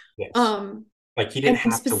 Yes. Like he didn't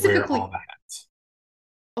have to wear all the hats.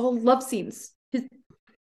 All love scenes.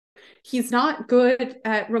 He's not good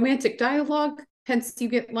at romantic dialogue, hence you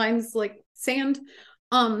get lines like sand.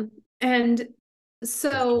 And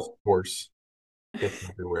so of course, it's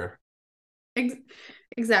everywhere.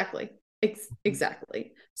 Exactly.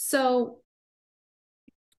 Exactly. So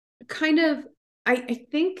kind of I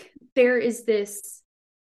think there is this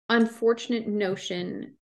unfortunate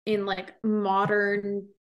notion in like modern,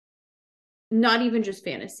 not even just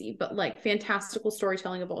fantasy, but like fantastical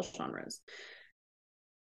storytelling of all genres,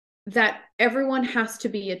 that everyone has to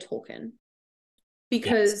be a Tolkien,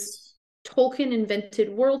 because Tolkien invented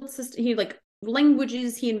world system. He like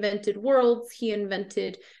languages, he invented worlds, he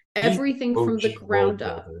invented everything from the ground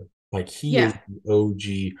up. Like he is the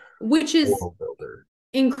OG, which is world builder.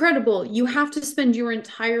 Incredible. You have to spend your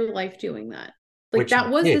entire life doing that. Like Which that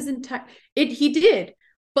was his entire he did.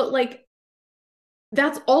 But like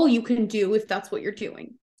that's all you can do if that's what you're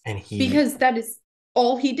doing. And because that is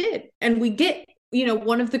all he did. And we get,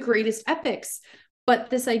 one of the greatest epics. But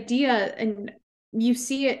this idea, and you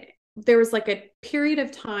see it, there was like a period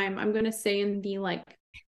of time, I'm going to say in the like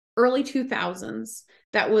early 2000s,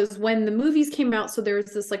 that was when the movies came out. So there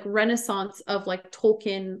was this like renaissance of like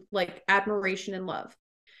Tolkien, like admiration and love.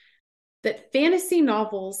 That fantasy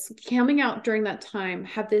novels coming out during that time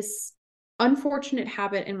have this unfortunate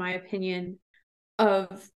habit, in my opinion,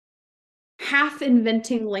 of half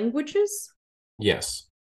inventing languages. Yes.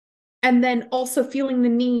 And then also feeling the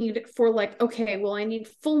need for like, okay, well, I need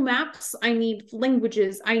full maps, I need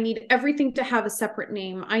languages, I need everything to have a separate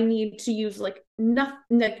name. I need to use like nothing,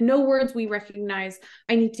 like no words we recognize.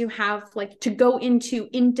 I need to have like to go into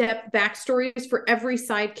in-depth backstories for every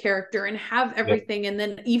side character and have everything. Yep. And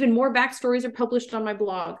then even more backstories are published on my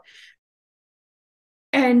blog.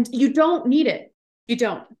 And you don't need it. You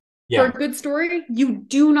don't. Yeah. For a good story, you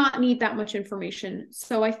do not need that much information.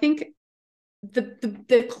 So I think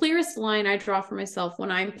the clearest line I draw for myself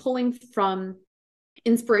when I'm pulling from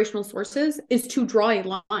inspirational sources is to draw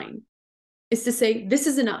a line, is to say, this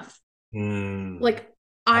is enough. Like,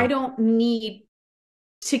 I don't need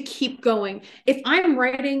to keep going. If I'm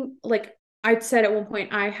writing, like I said at one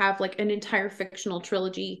point, I have like an entire fictional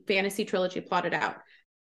trilogy, fantasy trilogy plotted out.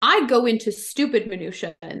 I go into stupid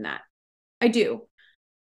minutia in that. I do.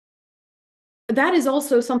 That is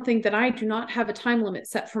also something that I do not have a time limit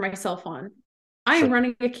set for myself on. I am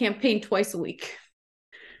running a campaign twice a week.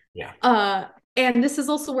 Yeah. And this is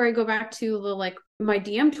also where I go back to the like my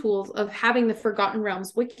DM tools of having the Forgotten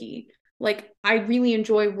Realms wiki. Like I really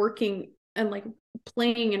enjoy working and like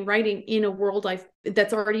playing and writing in a world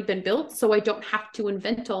that's already been built, so I don't have to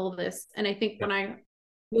invent all of this. And I think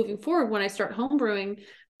moving forward, when I start homebrewing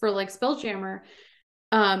for like Spelljammer,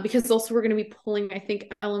 because also we're going to be pulling, I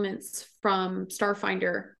think, elements from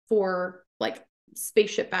Starfinder for like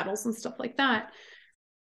spaceship battles and stuff like that.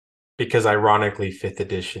 Because ironically, 5th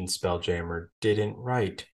edition Spelljammer didn't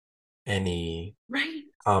write any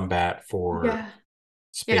combat for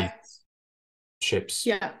space ships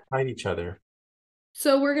fight each other.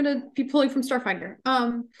 So we're gonna be pulling from Starfinder.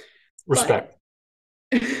 Respect.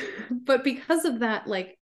 But because of that,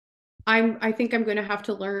 like I think I'm gonna have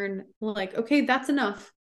to learn, like, okay, that's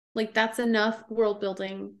enough. Like that's enough world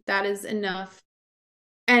building. That is enough.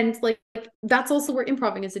 And like that's also where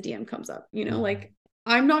improving as a DM comes up, you know, like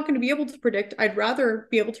I'm not going to be able to predict. I'd rather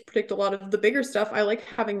be able to predict a lot of the bigger stuff. I like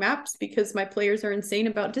having maps because my players are insane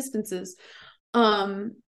about distances.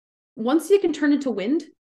 Once you can turn into wind,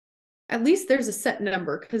 at least there's a set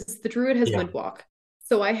number because the druid has wind walk.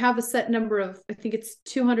 So I have a set number of, I think it's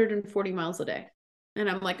 240 miles a day. And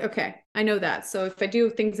I'm like, okay, I know that. So if I do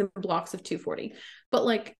things in blocks of 240, but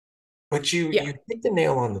like, but you hit the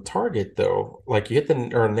nail on the target though. Like you hit the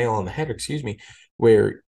nail on the head, excuse me,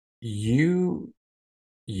 where you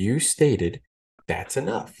stated that's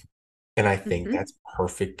enough. And I think that's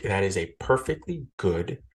perfect. That is a perfectly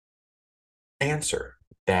good answer.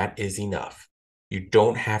 That is enough. You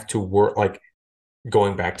don't have to work, like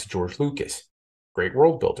going back to George Lucas, great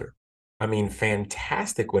world builder. I mean,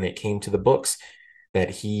 fantastic when it came to the books that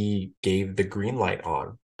he gave the green light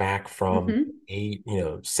on back from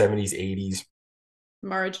 70s, 80s.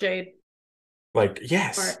 Mara Jade. Like,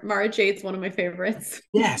 yes. Mara Jade's one of my favorites.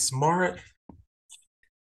 Yes, Mara.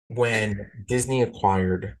 When Disney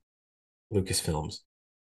acquired Lucasfilms,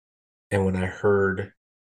 and when I heard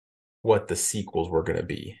what the sequels were going to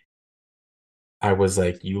be, I was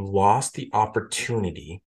like, you lost the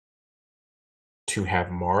opportunity to have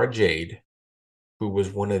Mara Jade, who was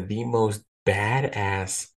one of the most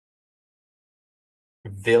badass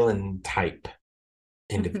villain type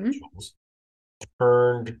individuals,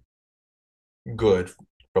 turned good,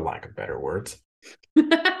 for lack of better words.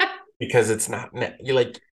 Because it's not, you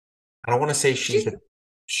like, I don't want to say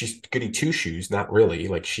she's goody two shoes, not really.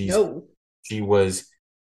 Like she was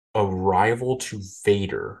a rival to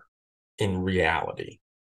Vader in reality,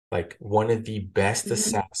 like one of the best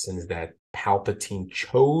assassins that Palpatine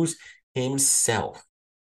chose himself.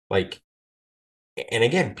 Like, and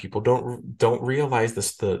again, people don't realize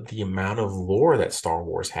this, the amount of lore that Star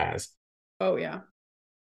Wars has. Oh yeah.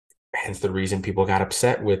 Hence the reason people got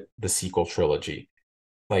upset with the sequel trilogy.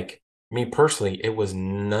 Like me personally, it was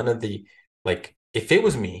none of the, like, if it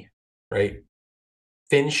was me, right,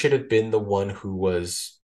 Finn should have been the one who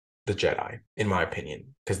was the Jedi, in my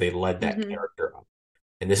opinion, because they led that character up.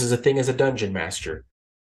 And this is a thing as a dungeon master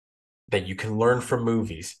that you can learn from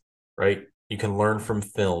movies, right? You can learn from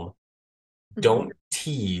film. Don't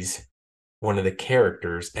tease one of the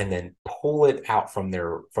characters and then pull it out from the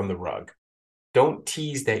rug. Don't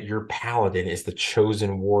tease that your paladin is the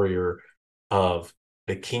chosen warrior of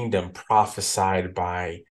the kingdom prophesied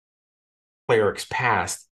by clerics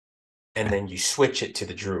past, and then you switch it to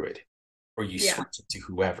the druid or you switch it to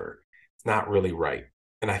whoever. It's not really right.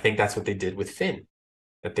 And I think that's what they did with Finn,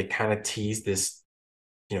 that they kind of teased this,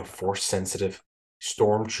 force sensitive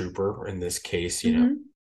stormtrooper, in this case,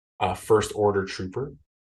 a first order trooper.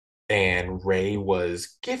 And Rey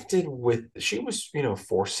was gifted with, she was,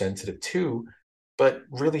 force sensitive too, but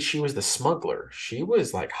really she was the smuggler. She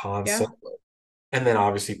was like Han Yeah. Solo. And then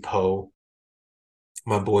obviously Poe,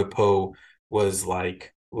 my boy Poe, was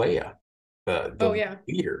like Leia, Oh, the yeah.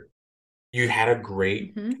 leader. You had a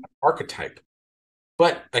great Hmm. archetype.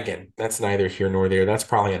 But again, that's neither here nor there. That's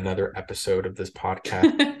probably another episode of this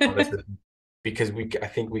podcast, honestly, because I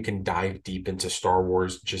think we can dive deep into Star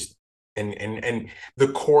Wars, just and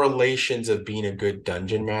the correlations of being a good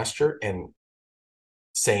dungeon master and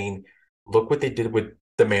saying, look what they did with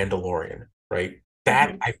The Mandalorian, right?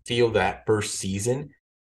 That Hmm. I feel that first season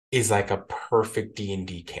is like a perfect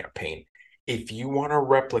D&D campaign. If you want to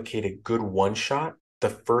replicate a good one shot, the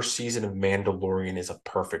first season of Mandalorian is a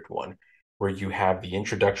perfect one, where you have the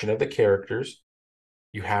introduction of the characters,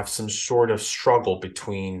 you have some sort of struggle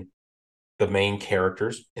between the main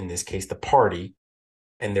characters, in this case the party,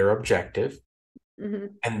 and their objective. Hmm.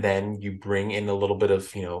 And then you bring in a little bit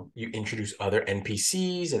of, you introduce other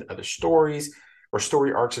NPCs and other stories, or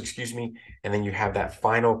story arcs, excuse me, and then you have that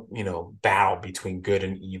final, battle between good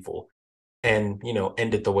and evil, and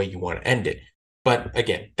end it the way you want to end it. But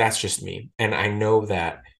again, that's just me, and I know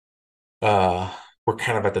that we're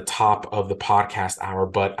kind of at the top of the podcast hour,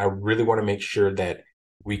 but I really want to make sure that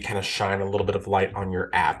we kind of shine a little bit of light on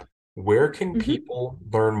your app. Where can Hmm. people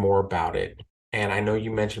learn more about it? And I know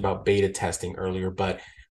you mentioned about beta testing earlier, but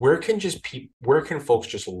where can folks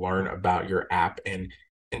just learn about your app, and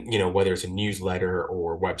whether it's a newsletter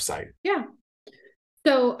or website? Yeah.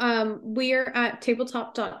 So we're at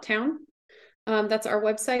tabletop.town. That's our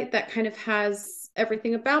website that kind of has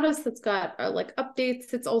everything about us. That's got like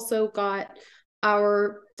updates. It's also got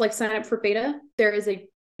our like sign up for beta. There is a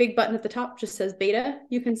big button at the top, just says beta.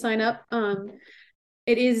 You can sign up.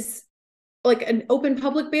 It is like an open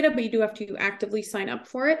public beta, but you do have to actively sign up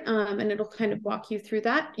for it. And it'll kind of walk you through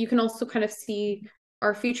that. You can also kind of see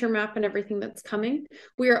our feature map and everything that's coming.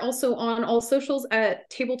 We are also on all socials at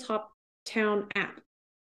Tabletop Town app.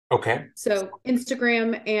 Okay. So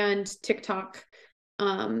Instagram and TikTok,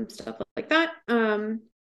 stuff like that.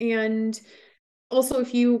 And also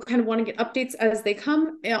if you kind of want to get updates as they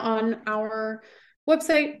come on our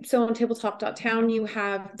website, so on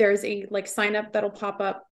tabletop.town, there's a like sign up that'll pop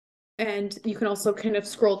up, and you can also kind of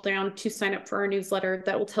scroll down to sign up for our newsletter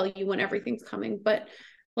that will tell you when everything's coming. But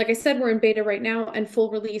like I said, we're in beta right now and full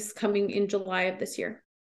release coming in July of this year.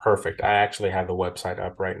 Perfect. I actually have the website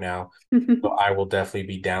up right now, so I will definitely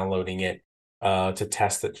be downloading it to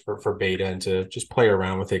test it for beta and to just play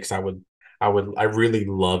around with it, because I really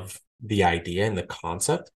love the idea and the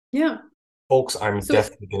concept. Yeah. Folks, I'm So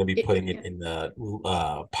definitely going to be putting it yeah. in the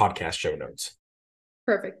podcast show notes.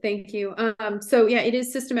 Perfect. Thank you. So yeah, it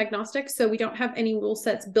is system agnostic. So we don't have any rule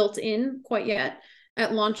sets built in quite yet.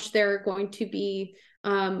 At launch, there are going to be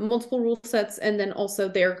multiple rule sets, and then also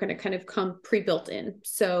they're going to kind of come pre-built in.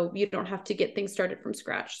 So you don't have to get things started from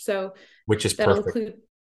scratch. So Which is that'll perfect.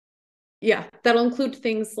 that'll include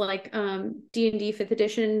things like D&D 5th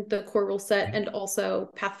edition, the core rule set, and also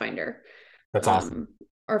Pathfinder. That's awesome.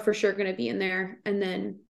 Are for sure going to be in there, and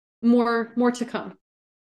then more to come.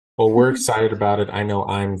 Well, we're excited about it. I know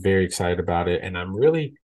I'm very excited about it, and I'm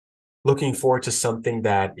really looking forward to something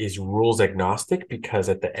that is rules agnostic, because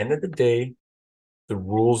at the end of the day, the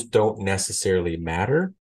rules don't necessarily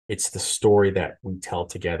matter. It's the story that we tell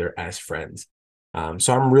together as friends.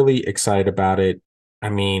 So I'm really excited about it. I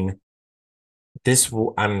mean,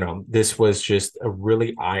 I don't know, this was just a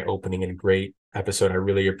really eye-opening and great episode. I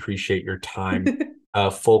really appreciate your time.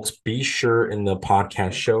 Folks, be sure in the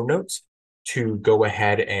podcast show notes to go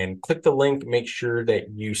ahead and click the link. Make sure that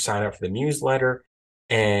you sign up for the newsletter,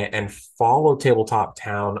 and follow Tabletop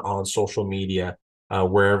Town on social media,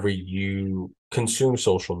 wherever you consume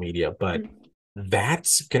social media. But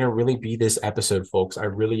that's going to really be this episode, folks. I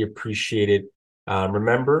really appreciate it.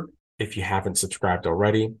 Remember, if you haven't subscribed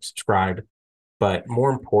already, subscribe. But more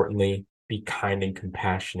importantly, be kind and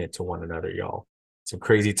compassionate to one another, y'all. Some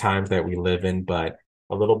crazy times that we live in, but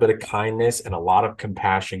a little bit of kindness and a lot of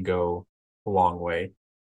compassion go a long way.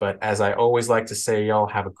 But as I always like to say, y'all,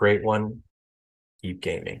 have a great one. Keep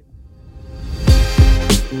gaming.